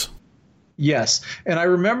Congress. Yes, and I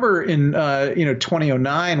remember in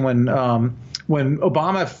 2009 when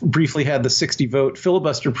Obama briefly had the 60-vote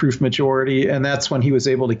filibuster-proof majority, and that's when he was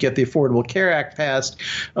able to get the Affordable Care Act passed.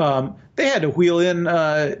 They had to wheel in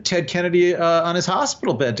Ted Kennedy on his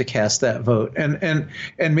hospital bed to cast that vote, and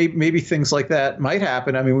maybe things like that might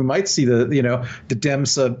happen. I mean, we might see the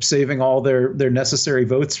Dems saving all their necessary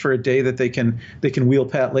votes for a day that they can wheel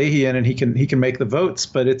Pat Leahy in, and he can make the votes.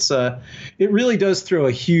 But it really does throw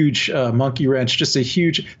a huge monkey wrench,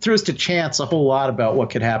 throws to chance a whole lot about what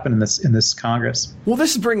could happen in this Congress. Well,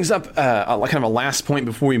 this brings up kind of a last point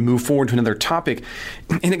before we move forward to another topic,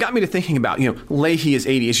 and it got me to thinking about Leahy is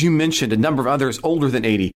 80, as you mentioned. A number of others older than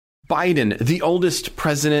 80. Biden, the oldest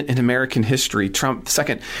president in American history, Trump the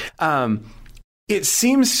second. It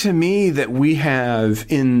seems to me that we have,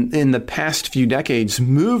 in the past few decades,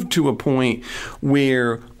 moved to a point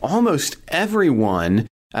where almost everyone,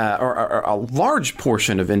 or a large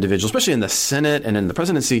portion of individuals, especially in the Senate and in the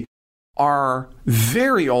presidency, are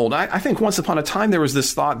very old. I think once upon a time there was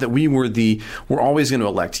this thought that we're always going to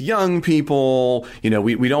elect young people.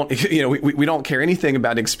 We don't care anything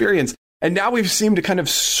about experience. And now we've seemed to kind of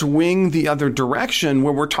swing the other direction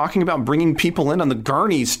where we're talking about bringing people in on the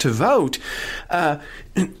gurneys to vote. Why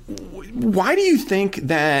do you think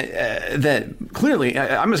that clearly,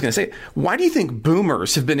 I'm just going to say, why do you think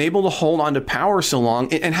boomers have been able to hold on to power so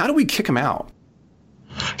long? And how do we kick them out?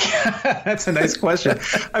 That's a nice question.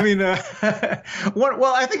 I mean,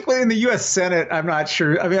 well, I think in the U.S. Senate, I'm not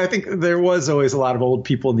sure. I mean, I think there was always a lot of old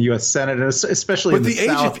people in the U.S. Senate, especially in the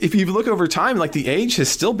South. If you look over time, like the age has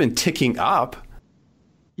still been ticking up.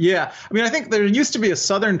 Yeah. I mean, I think there used to be a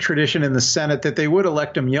Southern tradition in the Senate that they would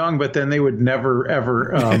elect them young, but then they would never,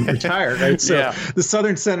 ever retire. Right. So the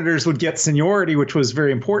Southern senators would get seniority, which was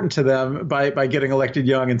very important to them by getting elected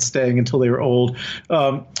young and staying until they were old.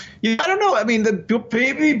 I don't know. I mean, the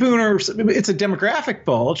baby boomers, it's a demographic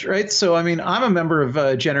bulge, right? So, I mean, I'm a member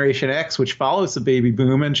of Generation X, which follows the baby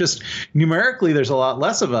boom. And just numerically, there's a lot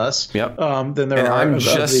less of us than there are.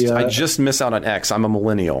 I just miss out on X. I'm a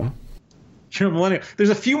millennial. You're a millennial. There's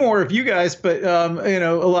a few more of you guys, but a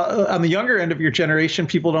lot on the younger end of your generation,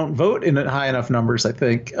 people don't vote in high enough numbers, I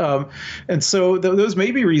think, and so those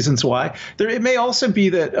may be reasons why. It may also be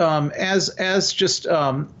that as just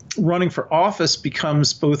running for office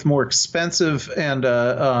becomes both more expensive and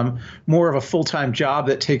more of a full-time job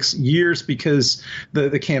that takes years because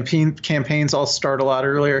the campaigns all start a lot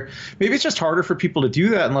earlier. Maybe it's just harder for people to do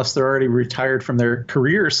that unless they're already retired from their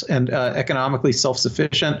careers and economically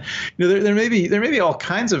self-sufficient. There may be all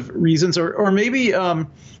kinds of reasons, or maybe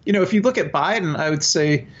if you look at Biden, I would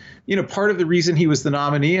say, part of the reason he was the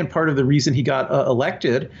nominee and part of the reason he got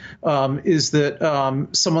elected is that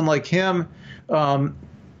someone like him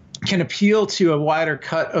can appeal to a wider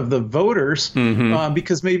cut of the voters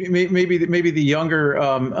because maybe the younger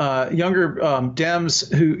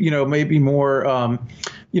Dems who may be more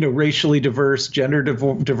racially diverse, gender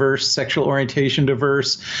diverse, sexual orientation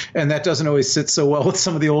diverse, and that doesn't always sit so well with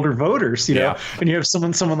some of the older voters, know. And you have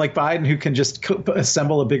someone like Biden who can just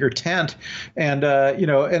assemble a bigger tent, and I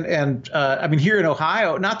mean, here in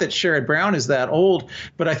Ohio, not that Sherrod Brown is that old,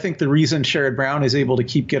 but I think the reason Sherrod Brown is able to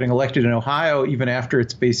keep getting elected in Ohio even after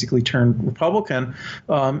it's basically turned Republican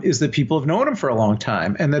is that people have known him for a long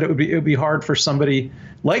time, and that it would be hard for somebody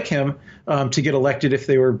like him to get elected if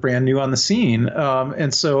they were brand new on the scene,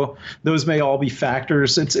 and so those may all be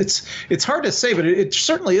factors. It's hard to say, but it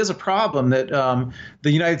certainly is a problem that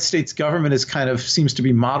the United States government seems to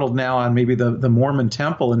be modeled now on maybe the Mormon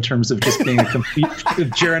temple in terms of just being a complete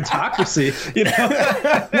gerontocracy.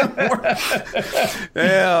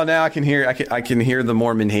 Well, now I can hear the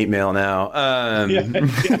Mormon hate mail now. I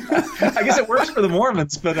guess it works for the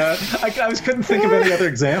Mormons, but I couldn't think of any other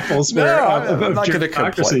examples. I'm not going to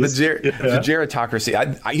complain. The gerontocracy.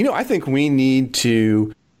 I think we need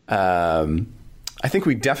to. I think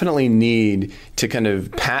we definitely need to kind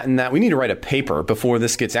of patent that. We need to write a paper before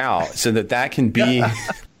this gets out so that can be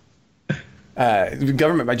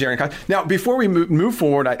government by gerontocracy. Now, before we move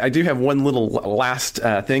forward, I do have one little last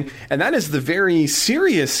thing, and that is the very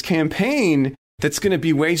serious campaign that's going to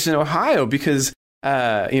be waged in Ohio because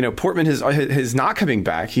Portman is not coming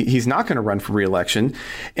back. He's not going to run for re-election.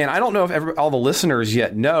 And I don't know if all the listeners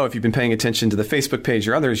yet know, if you've been paying attention to the Facebook page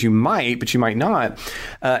or others, you might, but you might not.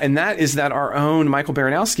 And that is that our own Michael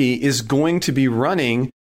Baranowski is going to be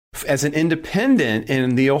running as an independent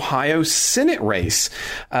in the Ohio Senate race.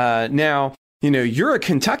 Now, you're a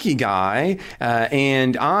Kentucky guy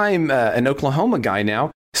and I'm an Oklahoma guy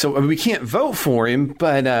now. So we can't vote for him,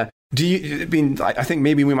 but I think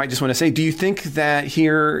maybe we might just want to say, do you think that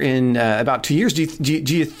here in about 2 years, do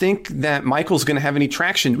you think that Michael's going to have any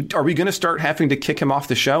traction? Are we going to start having to kick him off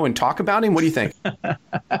the show and talk about him? What do you think?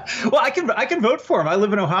 Well, I can vote for him. I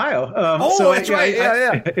live in Ohio. That's right.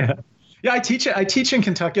 Yeah. Yeah, I teach in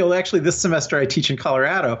Kentucky. Well, actually, this semester I teach in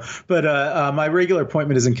Colorado, but my regular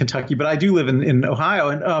appointment is in Kentucky. But I do live in Ohio,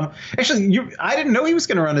 and I didn't know he was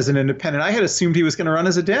going to run as an independent. I had assumed he was going to run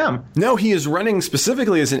as a Dem. No, he is running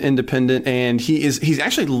specifically as an independent, and he's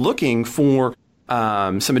actually looking for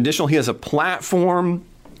some additional. He has a platform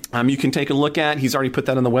you can take a look at. He's already put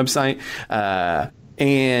that on the website.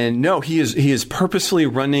 And no, he is purposely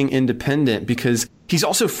running independent because he's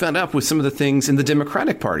also fed up with some of the things in the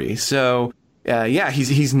Democratic Party. So,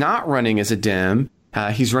 he's not running as a Dem.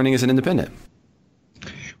 He's running as an independent.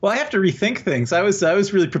 Well, I have to rethink things. I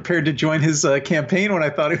was really prepared to join his campaign when I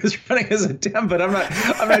thought he was running as a Dem, but I'm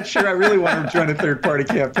not sure I really want to join a third party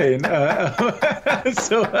campaign.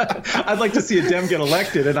 So I'd like to see a Dem get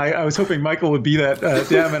elected, and I was hoping Michael would be that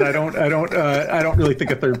Dem, and I don't really think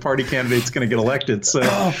a third party candidate's going to get elected. So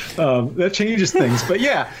that changes things. But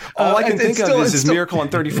yeah, all I can think of is Miracle on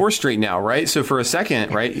 34th Street now, right? So for a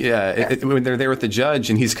second, right? Yeah, when they're there with the judge,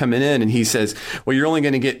 and he's coming in, and he says, "Well, you're only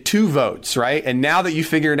going to get 2 votes, right?" And now that you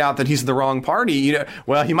figured out that he's the wrong party,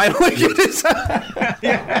 well, he might only get his.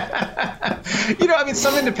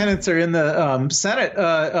 Some independents are in the Senate.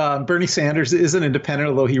 Bernie Sanders is an independent,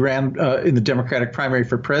 although he ran in the Democratic primary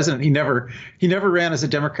for president. He never ran as a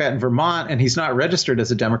Democrat in Vermont, and he's not registered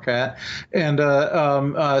as a Democrat. And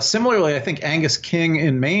similarly, I think Angus King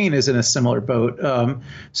in Maine is in a similar boat.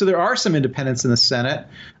 So there are some independents in the Senate.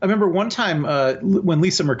 I remember one time when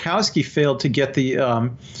Lisa Murkowski failed to get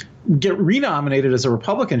get renominated as a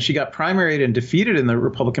Republican. She got primaried and defeated in the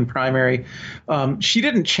Republican primary. She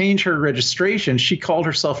didn't change her registration. She called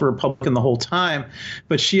herself a Republican the whole time,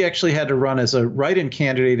 but she actually had to run as a write-in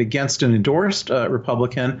candidate against an endorsed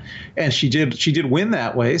Republican, and she did win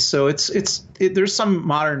that way. So there's some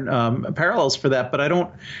modern parallels for that, but I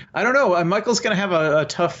don't know. Michael's going to have a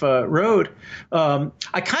tough road.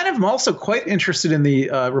 I kind of am also quite interested in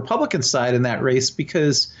the Republican side in that race,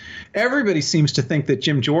 because everybody seems to think that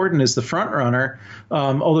Jim Jordan is the front runner,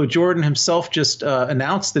 although Jordan himself just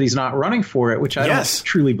announced that he's not running for it, which I don't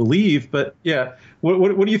truly believe. But yeah,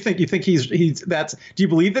 what do you think? You think do you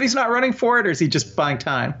believe that he's not running for it, or is he just buying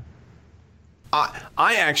time?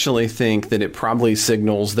 I actually think that it probably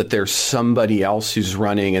signals that there's somebody else who's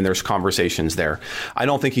running and there's conversations there. I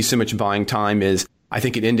don't think he's so much buying time as I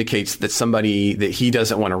think it indicates that somebody that he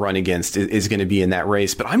doesn't want to run against is going to be in that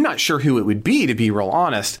race. But I'm not sure who it would be, to be real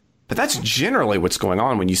honest. But that's generally what's going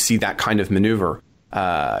on when you see that kind of maneuver.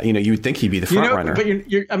 You would think he'd be the front runner. But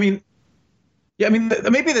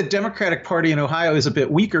maybe the Democratic Party in Ohio is a bit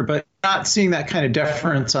weaker, but not seeing that kind of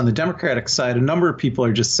deference on the Democratic side. A number of people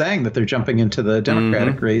are just saying that they're jumping into the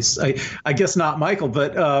Democratic race. I guess not Michael,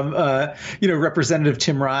 but Representative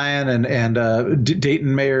Tim Ryan and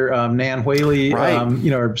Dayton Mayor Nan Whaley,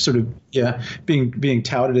 are sort of being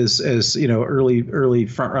touted as early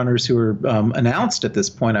front runners who are announced at this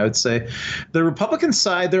point. I would say the Republican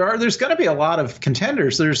side there's going to be a lot of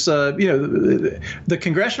contenders. There's the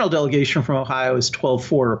congressional delegation from Ohio is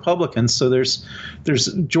 12-4 Republicans, so there's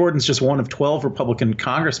Jordan's just one of 12 Republican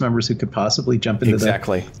Congress members who could possibly jump into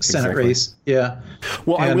the Senate race. Yeah.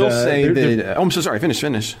 Well, I will say that. I'm so sorry.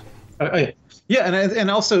 Finish. Yeah, and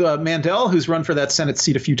also Mandel, who's run for that Senate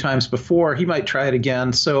seat a few times before, he might try it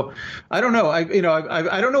again. So I don't know. I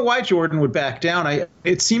don't know why Jordan would back down.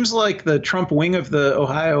 It seems like the Trump wing of the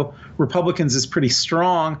Ohio Republicans is pretty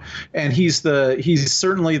strong, and he's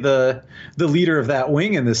certainly the leader of that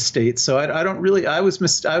wing in this state. So I thought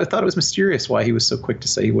it was mysterious why he was so quick to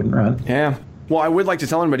say he wouldn't run. Yeah. Well, I would like to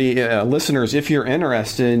tell anybody, listeners, if you're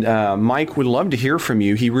interested, Mike would love to hear from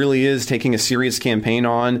you. He really is taking a serious campaign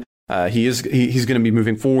on. He's going to be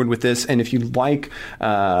moving forward with this. And if you'd like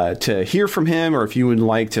to hear from him, or if you would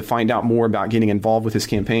like to find out more about getting involved with his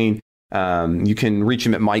campaign, you can reach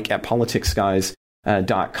him at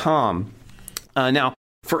mike@politicsguys.com. Now,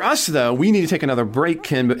 for us, though, we need to take another break,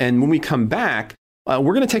 Ken. And when we come back,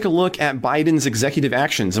 we're going to take a look at Biden's executive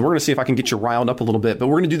actions. And we're going to see if I can get you riled up a little bit. But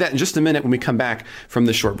we're going to do that in just a minute when we come back from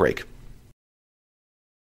this short break.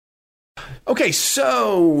 Okay,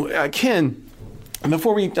 so, Ken,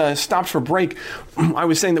 before we stopped for break, I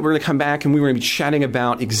was saying that we're going to come back and we were going to be chatting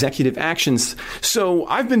about executive actions. So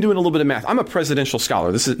I've been doing a little bit of math. I'm a presidential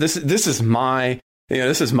scholar. This is my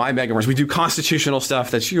bag of worms. We do constitutional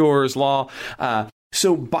stuff. That's yours, law.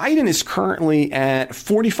 So Biden is currently at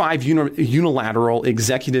 45 unilateral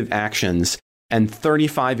executive actions and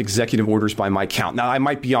 35 executive orders by my count. Now, I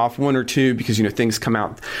might be off one or two because things come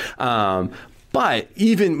out. But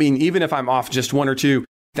even if I'm off just one or two,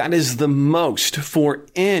 that is the most for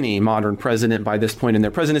any modern president by this point in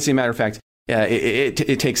their presidency. Matter of fact,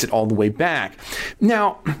 it takes it all the way back.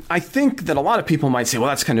 Now, I think that a lot of people might say, well,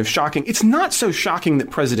 that's kind of shocking. It's not so shocking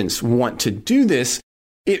that presidents want to do this.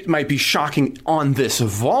 It might be shocking on this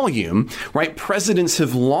volume, right? Presidents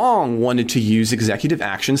have long wanted to use executive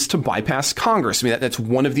actions to bypass Congress. I mean, that's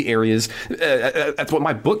one of the areas, that's what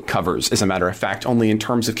my book covers, as a matter of fact, only in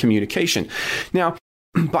terms of communication. Now,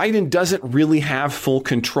 Biden doesn't really have full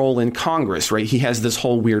control in Congress, right? He has this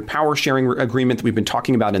whole weird power sharing agreement that we've been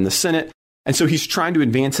talking about in the Senate. And so he's trying to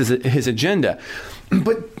advance his agenda.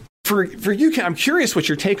 But for you, Ken, I'm curious what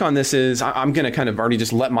your take on this is. I'm going to kind of already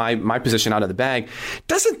just let my position out of the bag.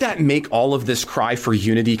 Doesn't that make all of this cry for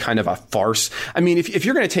unity kind of a farce? I mean, if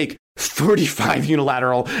you're going to take 35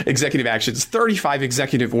 unilateral executive actions, 35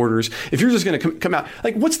 executive orders, if you're just going to come out,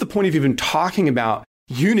 like, what's the point of even talking about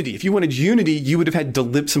unity? If you wanted unity, you would have had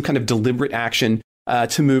some kind of deliberate action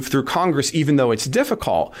to move through Congress, even though it's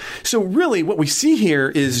difficult. So really what we see here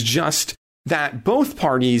is just that both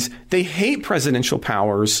parties, they hate presidential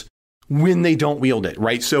powers when they don't wield it,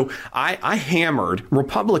 right? So I hammered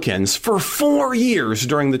Republicans for 4 years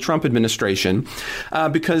during the Trump administration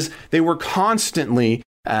because they were constantly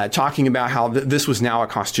talking about how this was now a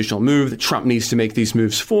constitutional move, that Trump needs to make these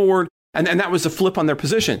moves forward. And that was a flip on their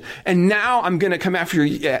position. And now I'm going to come after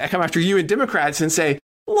you and Democrats and say,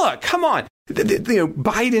 look, come on.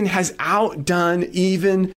 Biden has outdone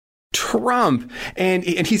even Trump, and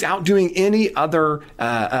he's outdoing any other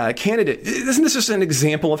candidate. Isn't this just an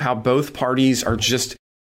example of how both parties are just,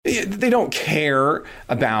 they don't care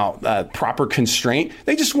about proper constraint.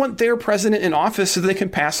 They just want their president in office so they can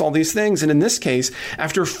pass all these things. And in this case,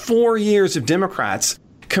 after 4 years of Democrats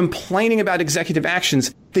complaining about executive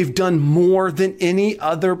actions, they've done more than any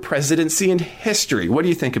other presidency in history. What do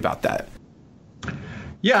you think about that?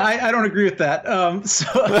 Yeah, I don't agree with that. So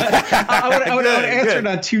I would answer it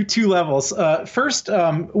on two levels. First,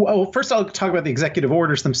 I'll talk about the executive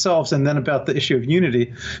orders themselves and then about the issue of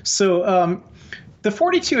unity. So the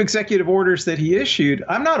 42 executive orders that he issued,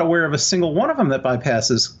 I'm not aware of a single one of them that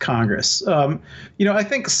bypasses Congress. I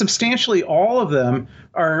think substantially all of them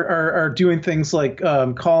are doing things like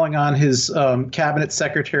calling on his cabinet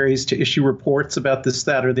secretaries to issue reports about this,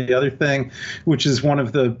 that, or the other thing, which is one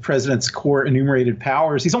of the president's core enumerated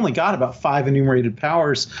powers. He's only got about 5 enumerated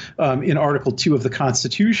powers in Article 2 of the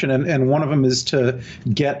Constitution, and one of them is to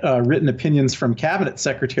get written opinions from cabinet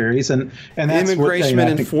secretaries, and that's immigration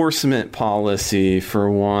enforcement policy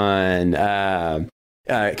for one.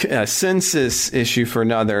 A census issue for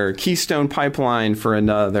another, Keystone Pipeline for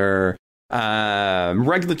another,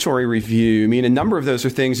 regulatory review. I mean, a number of those are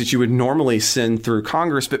things that you would normally send through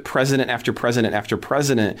Congress, but president after president after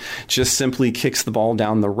president just simply kicks the ball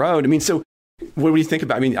down the road. I mean, so what do you think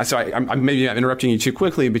about? I mean, so I'm maybe I'm interrupting you too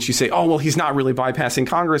quickly, but you say, oh, well, he's not really bypassing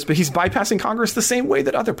Congress, but he's bypassing Congress the same way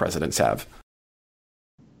that other presidents have.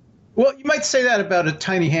 Well, you might say that about a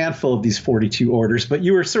tiny handful of these 42 orders, but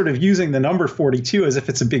you were sort of using the number 42 as if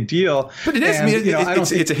it's a big deal. But it is. And, I mean,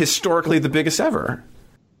 it's historically the biggest ever.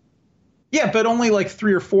 Yeah, but only like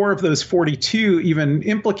 3 or 4 of those 42 even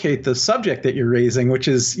implicate the subject that you're raising, which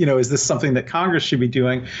is, is this something that Congress should be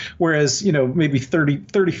doing? Whereas, maybe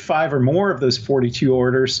 35 or more of those 42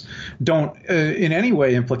 orders don't in any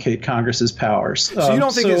way implicate Congress's powers. So you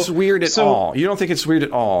don't think it's weird at all? You don't think it's weird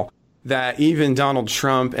at all that even Donald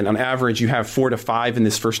Trump, and on average, you have 4 to 5 in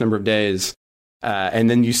this first number of days, and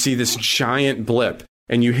then you see this giant blip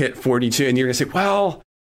and you hit 42 and you're going to say, well,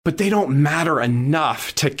 but they don't matter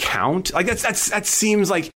enough to count? Like that seems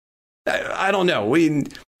like, I don't know.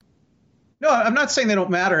 No, I'm not saying they don't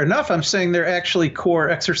matter enough. I'm saying they're actually core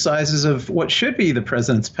exercises of what should be the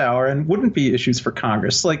president's power and wouldn't be issues for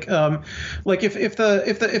Congress. Like if the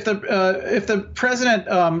president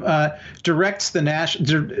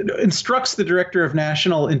instructs the director of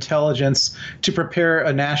national intelligence to prepare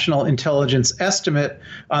a national intelligence estimate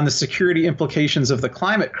on the security implications of the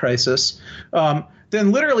climate crisis,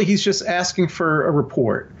 then literally he's just asking for a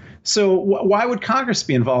report. So why would Congress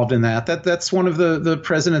be involved in that? That's one of the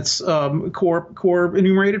president's core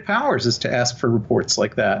enumerated powers, is to ask for reports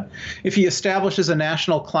like that. If he establishes a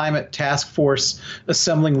national climate task force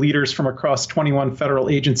assembling leaders from across 21 federal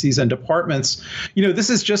agencies and departments, this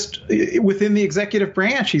is just within the executive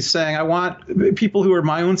branch. He's saying, I want people who are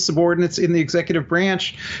my own subordinates in the executive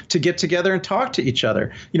branch to get together and talk to each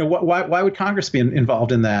other. Why would Congress be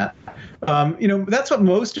involved in that? That's what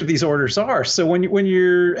most of these orders are. So when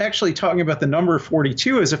you're actually talking about the number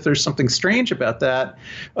 42 as if there's something strange about that,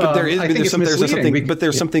 but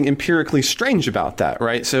there's something empirically strange about that,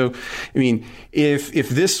 right? So, I mean, if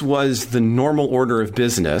this was the normal order of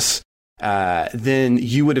business, then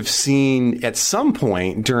you would have seen at some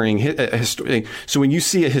point during so when you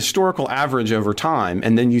see a historical average over time,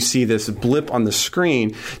 and then you see this blip on the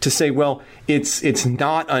screen to say, well, it's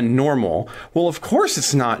not unnormal. Well, of course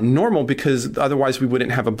it's not normal, because otherwise we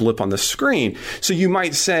wouldn't have a blip on the screen. So you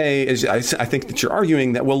might say, as I think that you're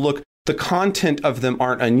arguing, that, well, look, the content of them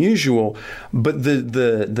aren't unusual, but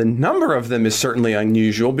the number of them is certainly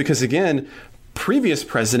unusual, because again, previous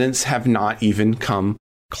presidents have not even come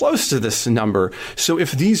close to this number. So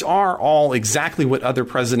if these are all exactly what other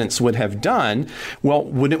presidents would have done, well,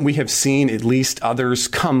 wouldn't we have seen at least others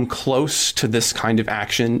come close to this kind of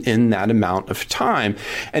action in that amount of time?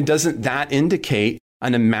 And doesn't that indicate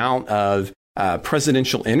an amount of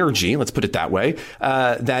presidential energy, let's put it that way,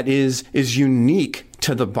 that is unique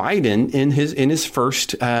to the Biden in his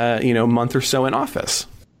first month or so in office?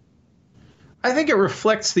 I think it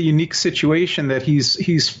reflects the unique situation that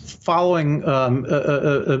he's following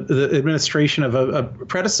the administration of a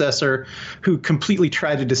predecessor who completely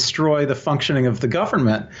tried to destroy the functioning of the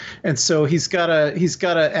government, and so he's got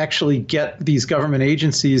to actually get these government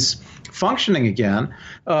agencies functioning again,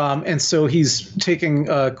 and so he's taking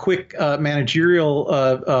a quick managerial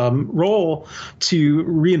role to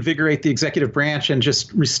reinvigorate the executive branch and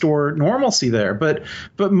just restore normalcy there. But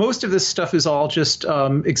most of this stuff is all just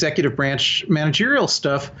executive branch managerial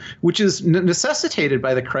stuff, which is necessitated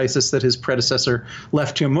by the crisis that his predecessor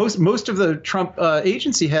left to him. Most of the Trump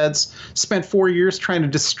agency heads spent 4 years trying to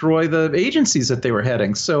destroy the agencies that they were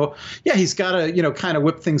heading. So yeah, he's got to kind of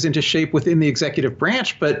whip things into shape within the executive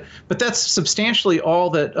branch, but that's substantially all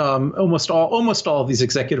that almost all of these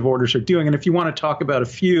executive orders are doing. And if you want to talk about a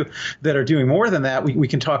few that are doing more than that, we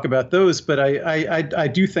can talk about those. But I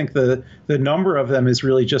do think the number of them is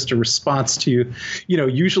really just a response to,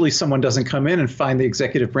 usually someone doesn't come in and find the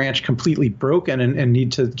executive branch completely broken and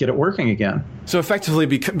need to get it working again. So effectively,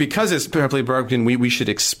 because it's completely broken, we should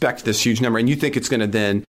expect this huge number. And you think it's going to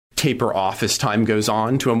then taper off as time goes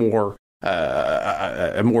on to a more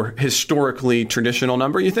historically traditional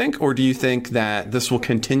number, you think? Or do you think that this will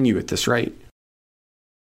continue at this rate?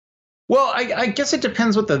 Well, I guess it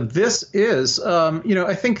depends what the this is.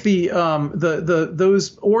 I think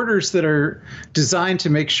those orders that are designed to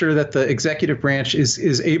make sure that the executive branch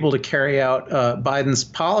is able to carry out Biden's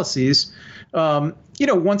policies.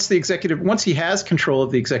 Once he has control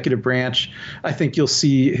of the executive branch, I think you'll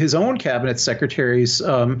see his own cabinet secretaries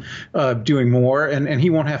doing more, and he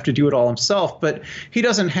won't have to do it all himself. But he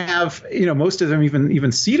doesn't have, most of them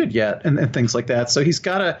even seated yet, and things like that. So he's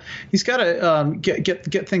got to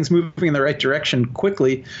get things moving in the right direction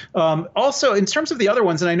quickly. Also, in terms of the other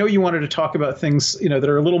ones, and I know you wanted to talk about things that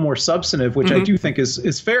are a little more substantive, which I do think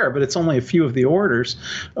is fair, but it's only a few of the orders.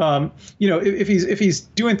 If he's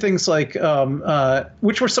doing things like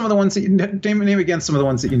which were some of the ones that you name again? Some of the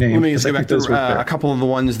ones that you named. Let me just go back to a couple of the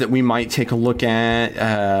ones that we might take a look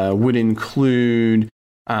at. Would include.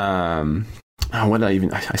 What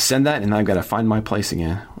did I said that, and I've got to find my place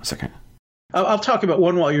again. 1 second. I'll talk about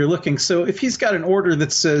one while you're looking. So if he's got an order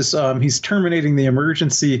that says he's terminating the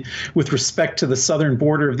emergency with respect to the southern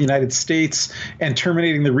border of the United States and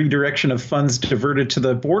terminating the redirection of funds diverted to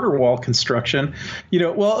the border wall construction,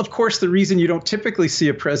 well, of course, the reason you don't typically see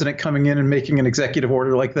a president coming in and making an executive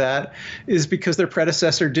order like that is because their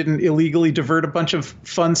predecessor didn't illegally divert a bunch of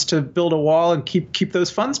funds to build a wall and keep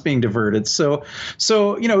those funds being diverted. So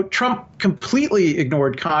Trump completely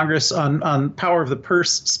ignored Congress on power of the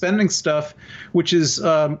purse spending stuff, which is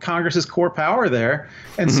Congress's core power there.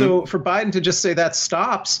 And so for Biden to just say that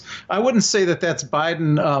stops, I wouldn't say that that's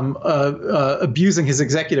Biden abusing his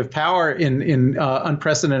executive power in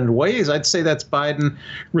unprecedented ways. I'd say that's Biden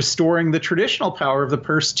restoring the traditional power of the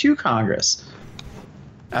purse to Congress.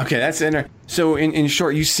 Okay, that's interesting. So in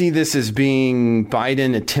short, you see this as being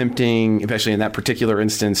Biden attempting, especially in that particular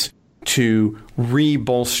instance, to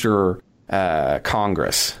re-bolster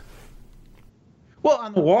Congress. Well,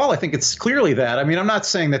 on the wall, I think it's clearly that. I mean, I'm not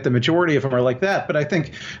saying that the majority of them are like that, but I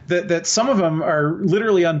think that some of them are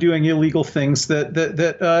literally undoing illegal things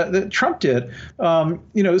that Trump did.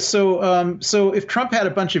 So if Trump had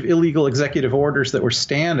a bunch of illegal executive orders that were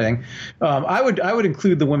standing, I would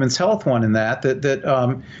include the women's health one in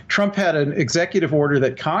that Trump had an executive order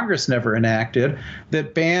that Congress never enacted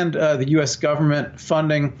that banned the U.S. government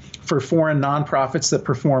funding for foreign nonprofits that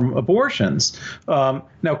perform abortions.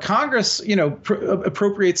 Now, Congress,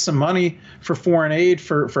 appropriates some money for foreign aid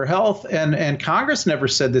for health, and Congress never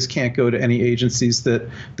said this can't go to any agencies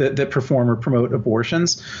that perform or promote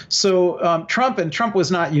abortions. So Trump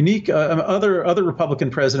was not unique. Other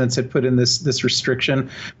Republican presidents had put in this restriction,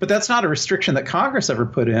 but that's not a restriction that Congress ever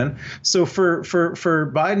put in. So for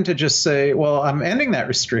Biden to just say, well, I'm ending that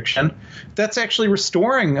restriction, that's actually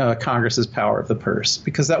restoring Congress's power of the purse,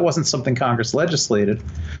 because that wasn't something Congress legislated.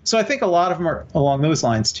 So I think a lot of them are along those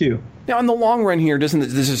lines too. Now, in the long run here, doesn't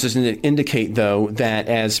indicate, though, that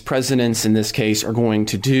as presidents in this case are going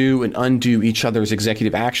to do and undo each other's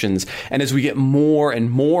executive actions, and as we get more and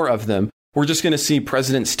more of them, we're just going to see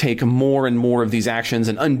presidents take more and more of these actions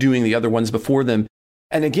and undoing the other ones before them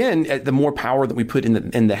And again, the more power that we put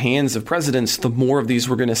in the hands of presidents, the more of these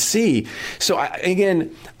we're going to see. So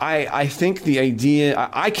I think the idea,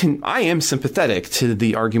 I am sympathetic to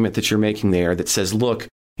the argument that you're making there that says, look,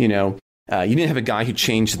 you didn't have a guy who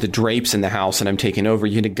changed the drapes in the house and I'm taking over.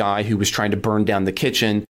 You had a guy who was trying to burn down the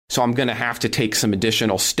kitchen. So I'm going to have to take some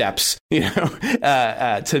additional steps,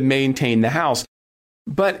 to maintain the house.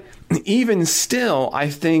 But even still, I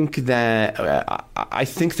think that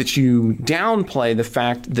you downplay the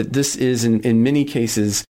fact that this is in many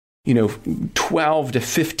cases, 12 to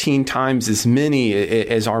 15 times as many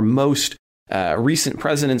as our most recent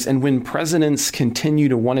presidents. And when presidents continue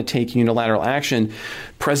to want to take unilateral action,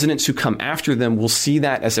 presidents who come after them will see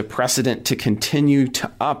that as a precedent to continue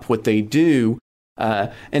to up what they do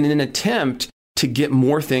in an attempt to get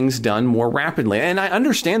more things done more rapidly. And I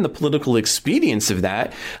understand the political expedience of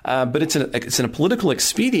that, but it's a political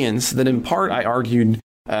expedience that in part, I argued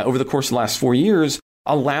over the course of the last 4 years,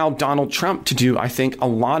 allowed Donald Trump to do, I think, a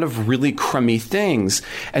lot of really crummy things.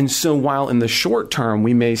 And so while in the short term,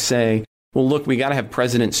 we may say, well, look, we got to have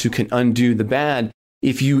presidents who can undo the bad.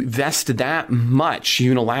 If you vest that much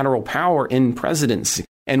unilateral power in presidency,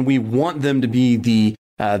 and we want them to be the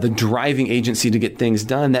driving agency to get things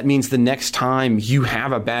done, that means the next time you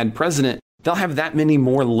have a bad president, they'll have that many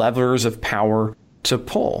more levers of power to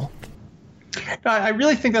pull. I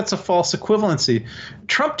really think that's a false equivalency.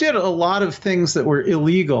 Trump did a lot of things that were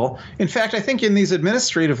illegal. In fact, I think in these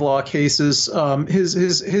administrative law cases,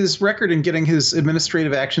 his record in getting his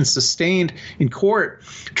administrative action sustained in court,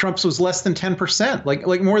 Trump's was less than 10%,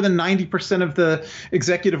 like more than 90% of the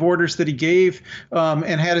executive orders that he gave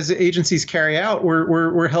and had his agencies carry out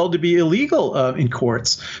were held to be illegal in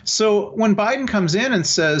courts. So when Biden comes in and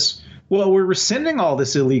says, well, we're rescinding all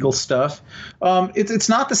this illegal stuff, it's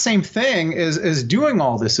not the same thing as doing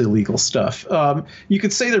all this illegal stuff. You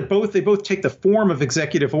could say they both take the form of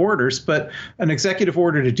executive orders, but an executive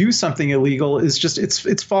order to do something illegal is just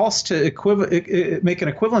it's false to make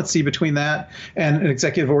an equivalency between that and an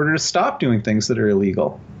executive order to stop doing things that are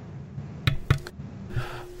illegal.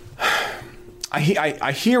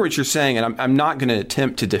 I hear what you're saying, and I'm not going to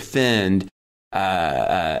attempt to defend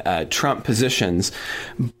Trump positions,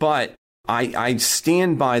 but I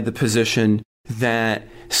stand by the position that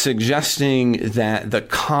suggesting that the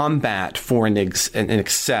combat for an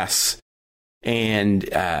excess and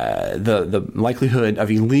the likelihood of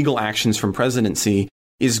illegal actions from presidency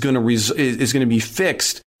is going to be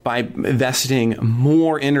fixed by investing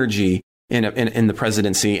more energy in the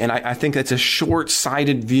presidency. And I think that's a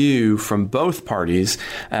short-sighted view from both parties.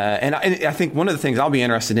 And I think one of the things I'll be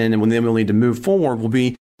interested in, and when then we'll need to move forward, will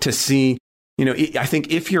be to see, I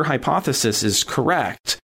think if your hypothesis is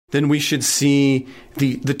correct, then we should see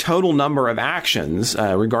the total number of actions,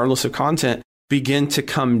 regardless of content, begin to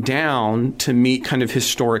come down to meet kind of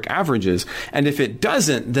historic averages. And if it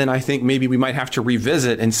doesn't, then I think maybe we might have to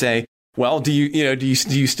revisit and say, well, do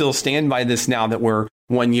you still stand by this now that we're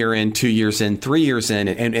 1 year in, 2 years in, 3 years in,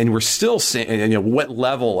 and we're still seeing, what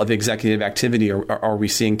level of executive activity are we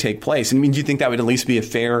seeing take place? I mean, do you think that would at least be a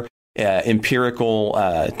fair empirical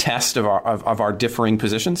test of our differing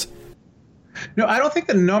positions? No, I don't think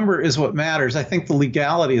the number is what matters. I think the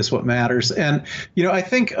legality is what matters. And, I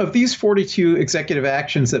think of these 42 executive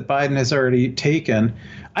actions that Biden has already taken,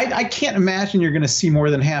 I can't imagine you're going to see more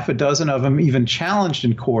than half a dozen of them even challenged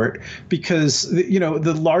in court because,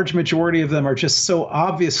 the large majority of them are just so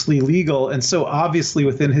obviously legal and so obviously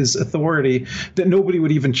within his authority that nobody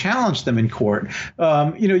would even challenge them in court.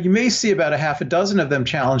 You may see about a half a dozen of them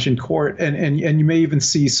challenged in court, and you may even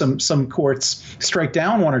see some courts strike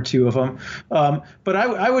down one or two of them. But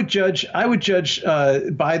I would judge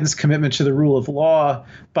Biden's commitment to the rule of law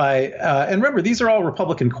by and remember, these are all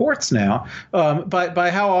Republican courts now, by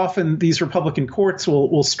how often these Republican courts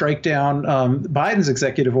will strike down Biden's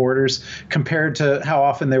executive orders compared to how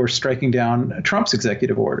often they were striking down Trump's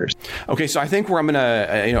executive orders. Okay, so I think where I'm going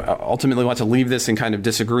to ultimately want to leave this and kind of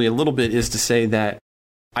disagree a little bit is to say that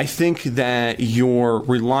I think that your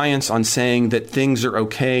reliance on saying that things are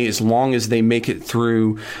okay as long as they make it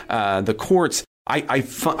through the courts,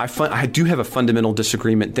 I do have a fundamental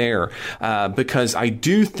disagreement there because I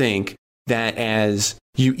do think that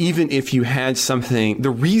even if you had something, the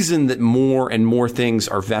reason that more and more things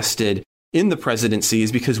are vested in the presidency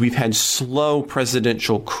is because we've had slow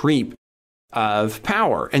presidential creep of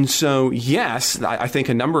power. And so, yes, I think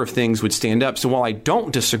a number of things would stand up. So while I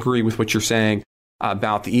don't disagree with what you're saying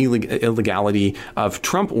about the illegality of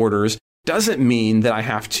Trump orders, doesn't mean that I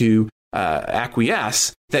have to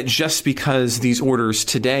acquiesce that just because these orders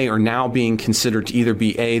today are now being considered to either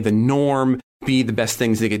be A, the norm, B, the best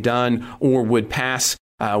things that get done, or would pass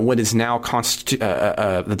what is now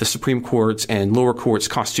the Supreme Court's and lower courts'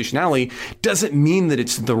 constitutionality doesn't mean that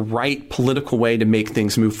it's the right political way to make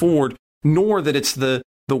things move forward, nor that it's the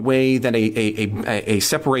way that a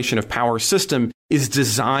separation of power system is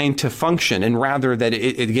designed to function, and rather that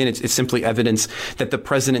it's simply evidence that the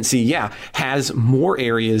presidency, has more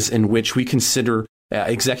areas in which we consider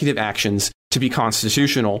executive actions to be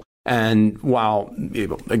constitutional. And while,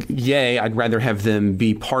 I'd rather have them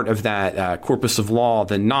be part of that corpus of law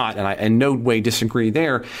than not, and I in no way disagree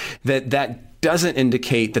there, that doesn't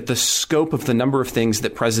indicate that the scope of the number of things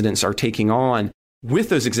that presidents are taking on with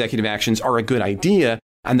those executive actions are a good idea,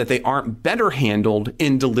 and that they aren't better handled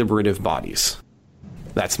in deliberative bodies.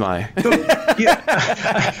 That's my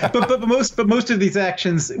but most of these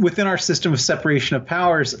actions within our system of separation of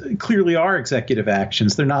powers clearly are executive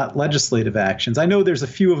actions. They're not legislative actions. I know there's a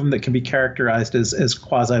few of them that can be characterized as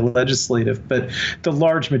quasi-legislative, but the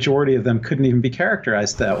large majority of them couldn't even be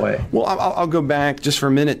characterized that way. Well, I'll go back just for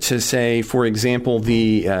a minute to say, for example,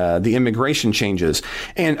 the immigration changes.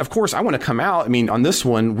 And of course, I want to come out. I mean, on this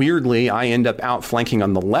one, weirdly, I end up outflanking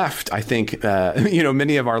on the left. I think,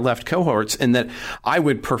 many of our left cohorts, in that I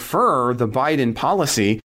would prefer the Biden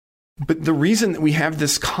policy. But the reason that we have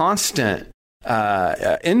this constant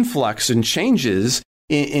influx and changes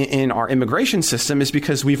in our immigration system is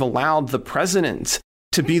because we've allowed the president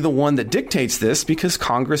to be the one that dictates this, because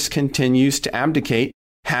Congress continues to abdicate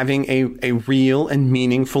having a real and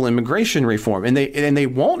meaningful immigration reform. And they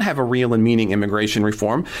won't have a real and meaning immigration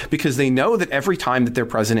reform because they know that every time that their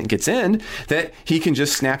president gets in, that he can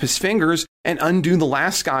just snap his fingers and undo the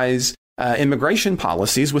last guy's immigration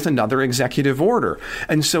policies with another executive order.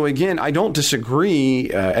 And so, again, I don't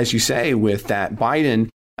disagree, as you say, with that Biden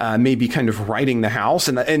may be kind of writing the House.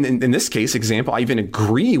 And in this case example, I even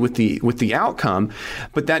agree with the outcome.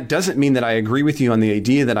 But that doesn't mean that I agree with you on the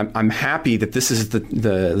idea that I'm happy that this is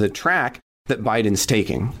the track that Biden's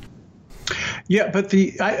taking. Yeah, but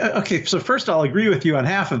so first I'll agree with you on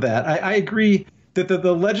half of that. I agree that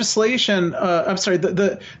the legislation,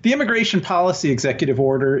 the immigration policy executive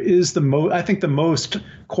order is the most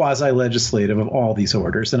quasi-legislative of all these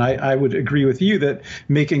orders. And I would agree with you that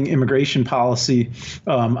making immigration policy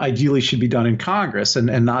ideally should be done in Congress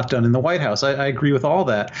and not done in the White House. I agree with all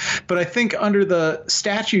that. But I think under the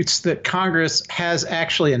statutes that Congress has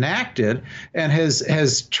actually enacted and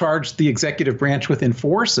has charged the executive branch with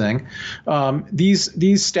enforcing,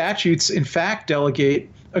 these statutes, in fact, delegate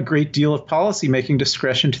a great deal of policymaking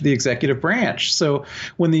discretion to the executive branch. So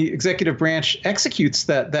when the executive branch executes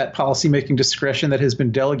that policymaking discretion that has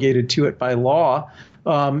been delegated to it by law,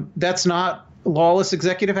 that's not lawless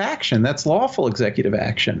executive action. That's lawful executive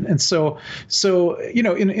action. And so in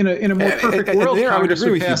a more perfect world, there, Congress I would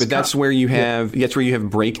agree with you, but that's where you have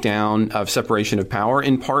breakdown of separation of power,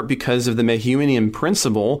 in part because of the Mahewinian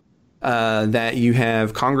principle. That you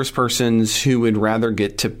have congresspersons who would rather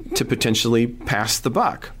get to potentially pass the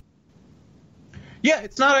buck. Yeah,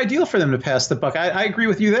 it's not ideal for them to pass the buck. I agree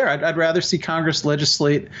with you there. I'd rather see Congress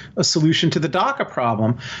legislate a solution to the DACA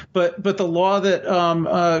problem. But the law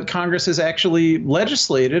that Congress has actually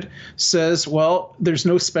legislated says, well, there's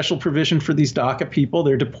no special provision for these DACA people.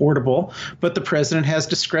 They're deportable, but the president has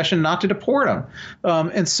discretion not to deport them.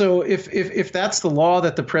 And so if that's the law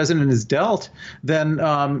that the president is dealt, then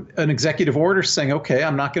an executive order saying, OK,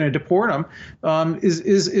 I'm not going to deport them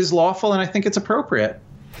is lawful. And I think it's appropriate.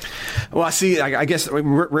 Well, see, I guess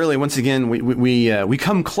really, once again, we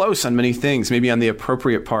come close on many things. Maybe on the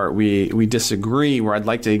appropriate part, we disagree, where I'd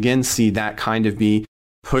like to, again, see that kind of be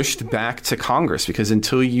pushed back to Congress, because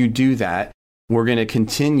until you do that, we're going to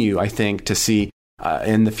continue, I think, to see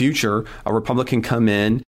in the future a Republican come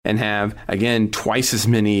in and have, again, twice as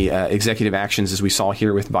many executive actions as we saw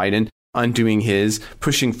here with Biden, undoing his,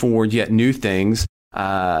 pushing forward yet new things.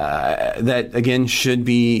 That again should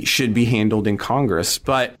be handled in Congress,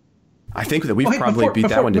 but I think that we've probably beat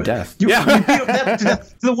that one to death. You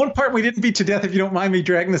that's the one part we didn't beat to death. If you don't mind me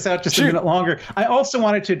dragging this out just a minute longer, I also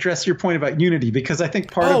wanted to address your point about unity, because I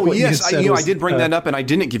think part of what you said I did bring that up, and I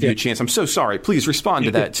didn't give you a chance. I'm so sorry. Please respond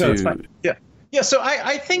to that too. Yeah. So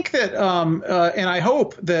I think that, and I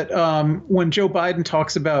hope that when Joe Biden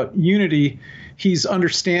talks about unity, he's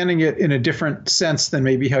understanding it in a different sense than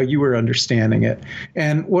maybe how you were understanding it.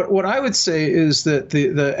 And what I would say is that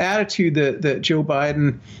the attitude that Joe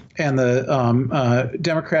Biden and the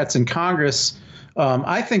Democrats in Congress,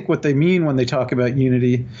 I think what they mean when they talk about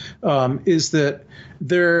unity is that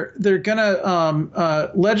they're going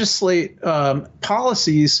to legislate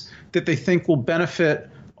policies that they think will benefit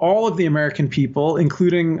all of the American people,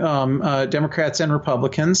 including Democrats and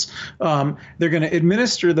Republicans. They're going to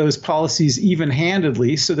administer those policies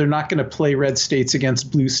even-handedly, so they're not going to play red states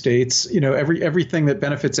against blue states. Everything that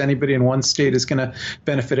benefits anybody in one state is going to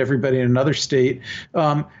benefit everybody in another state,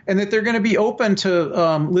 and that they're going to be open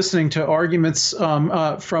to listening to arguments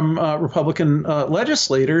from Republican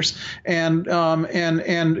legislators, and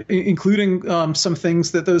including some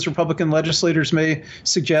things that those Republican legislators may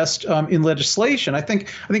suggest in legislation. I think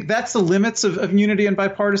that's the limits of unity and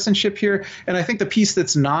bipartisanship here. And I think the piece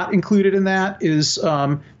that's not included in that is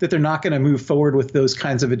that they're not going to move forward with those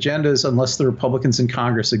kinds of agendas unless the Republicans in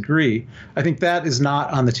Congress agree. I think that is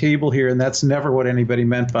not on the table here, and that's never what anybody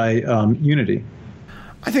meant by unity.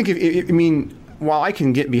 I think, while I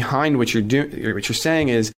can get behind what you're doing, what you're saying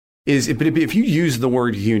is, but if you use the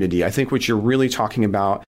word unity, I think what you're really talking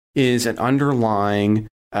about is an underlying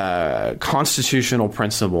constitutional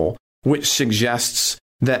principle which suggests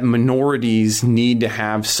that minorities need to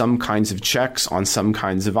have some kinds of checks on some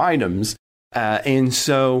kinds of items. And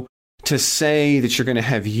so to say that you're going to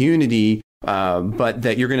have unity, but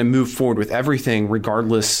that you're going to move forward with everything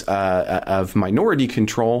regardless of minority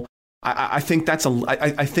control, I think that's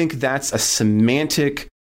a semantic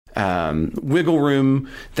wiggle room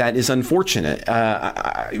that is unfortunate.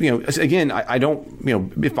 Again, I don't,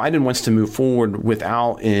 if Biden wants to move forward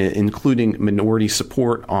without including minority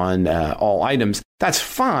support on all items, that's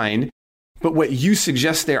fine. But what you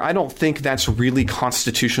suggest there, I don't think that's really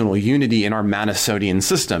constitutional unity in our Minnesotan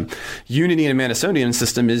system. Unity in a Minnesotan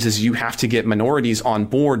system is you have to get minorities on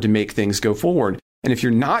board to make things go forward. And if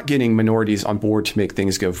you're not getting minorities on board to make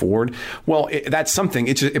things go forward, well, that's something.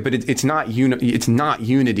 It's not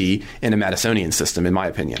unity in a Madisonian system, in my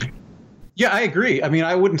opinion. Yeah, I agree. I mean,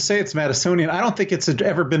 I wouldn't say it's Madisonian. I don't think it's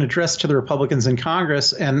ever been addressed to the Republicans in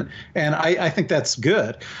Congress, and I think that's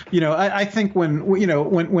good. I think when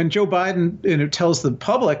Joe Biden tells the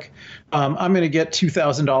public, I'm going to get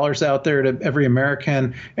 $2,000 out there to every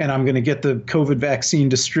American, and I'm going to get the COVID vaccine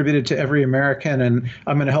distributed to every American, and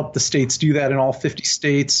I'm going to help the states do that in all 50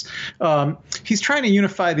 states. He's trying to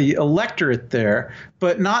unify the electorate there,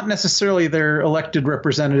 but not necessarily their elected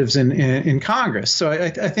representatives in Congress. So I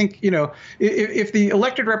think, if the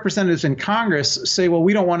elected representatives in Congress say, well,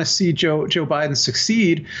 we don't want to see Joe Biden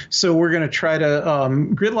succeed, so we're going to try to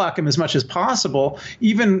gridlock him as much as possible,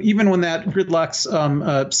 even when that gridlock's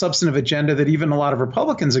substantive agenda that even a lot of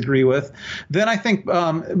Republicans agree with, then I think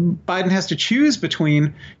Biden has to choose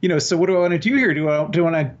between, so what do I want to do here? Do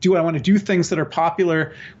I want to do things that are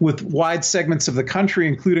popular with wide segments of the country,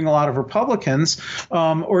 including a lot of Republicans,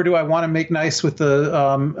 or do I want to make nice with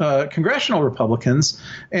the congressional Republicans?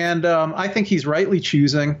 And I think he's rightly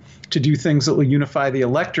choosing to do things that will unify the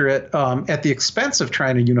electorate at the expense of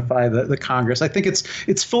trying to unify the Congress. I think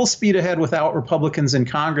it's full speed ahead without Republicans in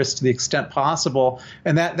Congress to the extent possible,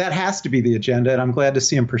 and that has to be the agenda, and I'm glad to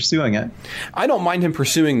see him pursuing it. I don't mind him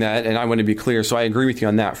pursuing that, and I want to be clear, so I agree with you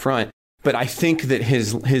on that front. But I think that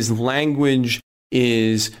his language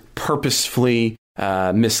is purposefully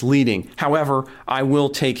misleading. However, I will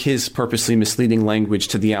take his purposely misleading language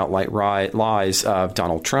to the outright lies of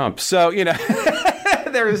Donald Trump. So,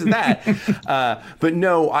 there is that. But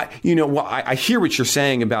no, I hear what you're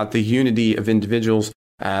saying about the unity of individuals,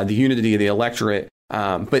 the unity of the electorate.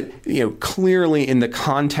 But clearly in the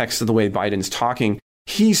context of the way Biden's talking,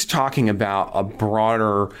 he's talking about a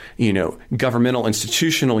broader, governmental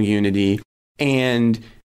institutional unity. And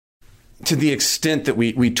to the extent that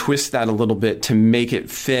we twist that a little bit to make it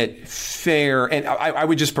fit fair, and I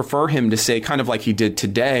would just prefer him to say, kind of like he did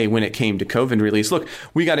today when it came to COVID release, look,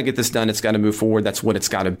 we got to get this done. It's got to move forward. That's what it's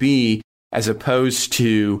got to be, as opposed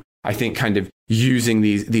to, I think, kind of using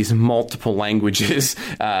these multiple languages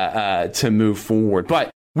to move forward.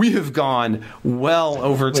 But we have gone well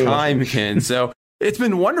over time, Ken. So it's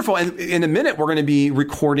been wonderful. And in a minute, we're going to be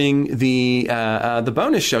recording the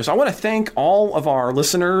bonus show. So I want to thank all of our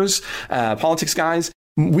listeners, politics guys.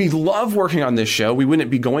 We love working on this show. We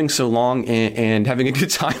wouldn't be going so long and having a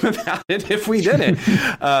good time about it if we didn't.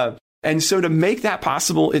 And so to make that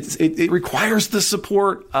possible, it requires the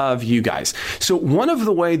support of you guys. So one of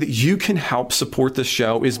the way that you can help support the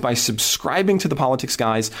show is by subscribing to the Politics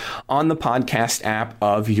Guys on the podcast app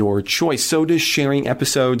of your choice. So does sharing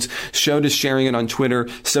episodes, so does sharing it on Twitter,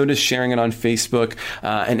 so does sharing it on Facebook,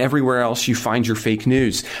 and everywhere else you find your fake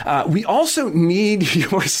news. We also need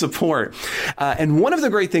your support. And one of the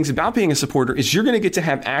great things about being a supporter is you're going to get to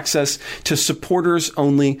have access to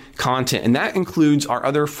supporters-only content. And that includes our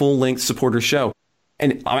other full-length supporter show.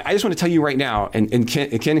 And I just want to tell you right now, and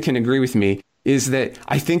Ken can agree with me, is that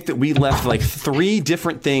I think that we left like 3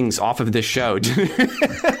 different things off of this show.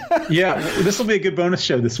 Yeah, this will be a good bonus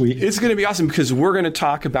show this week. It's going to be awesome because we're going to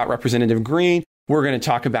talk about Representative Green. We're going to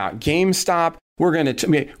talk about GameStop. We're going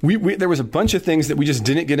to, there was a bunch of things that we just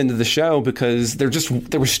didn't get into the show because there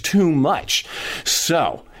was too much.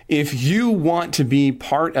 So if you want to be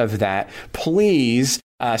part of that, please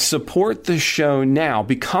support the show now.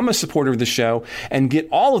 Become a supporter of the show and get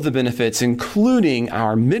all of the benefits, including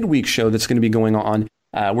our midweek show that's going to be going on.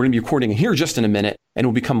 We're going to be recording here just in a minute, and it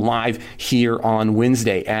will become live here on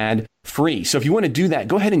Wednesday, ad-free. So if you want to do that,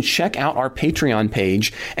 go ahead and check out our Patreon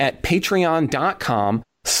page at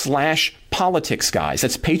patreon.com/politicsguys.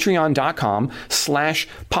 That's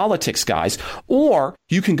patreon.com/politicsguys. Or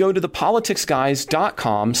you can go to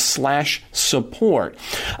thepoliticsguys.com/support.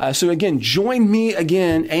 So again, join me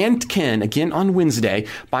again and Ken again on Wednesday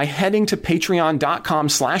by heading to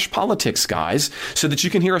patreon.com/politicsguys so that you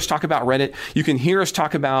can hear us talk about Reddit. You can hear us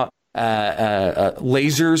talk about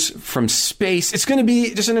lasers from space. It's going to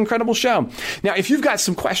be just an incredible show. Now, if you've got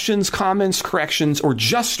some questions, comments, corrections, or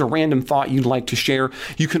just a random thought you'd like to share,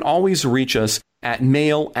 you can always reach us at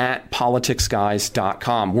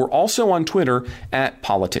mail@politicsguys.com. We're also on Twitter at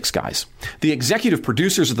politicsguys. The executive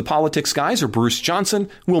producers of the Politics Guys are Bruce Johnson,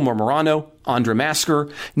 Wilmer Morano, Andra Masker,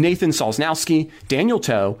 Nathan Salznowski, Daniel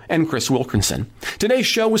Toe, and Chris Wilkinson. Today's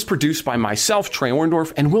show was produced by myself, Trey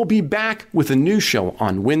Orndorff, and we'll be back with a new show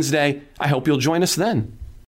on Wednesday. I hope you'll join us then.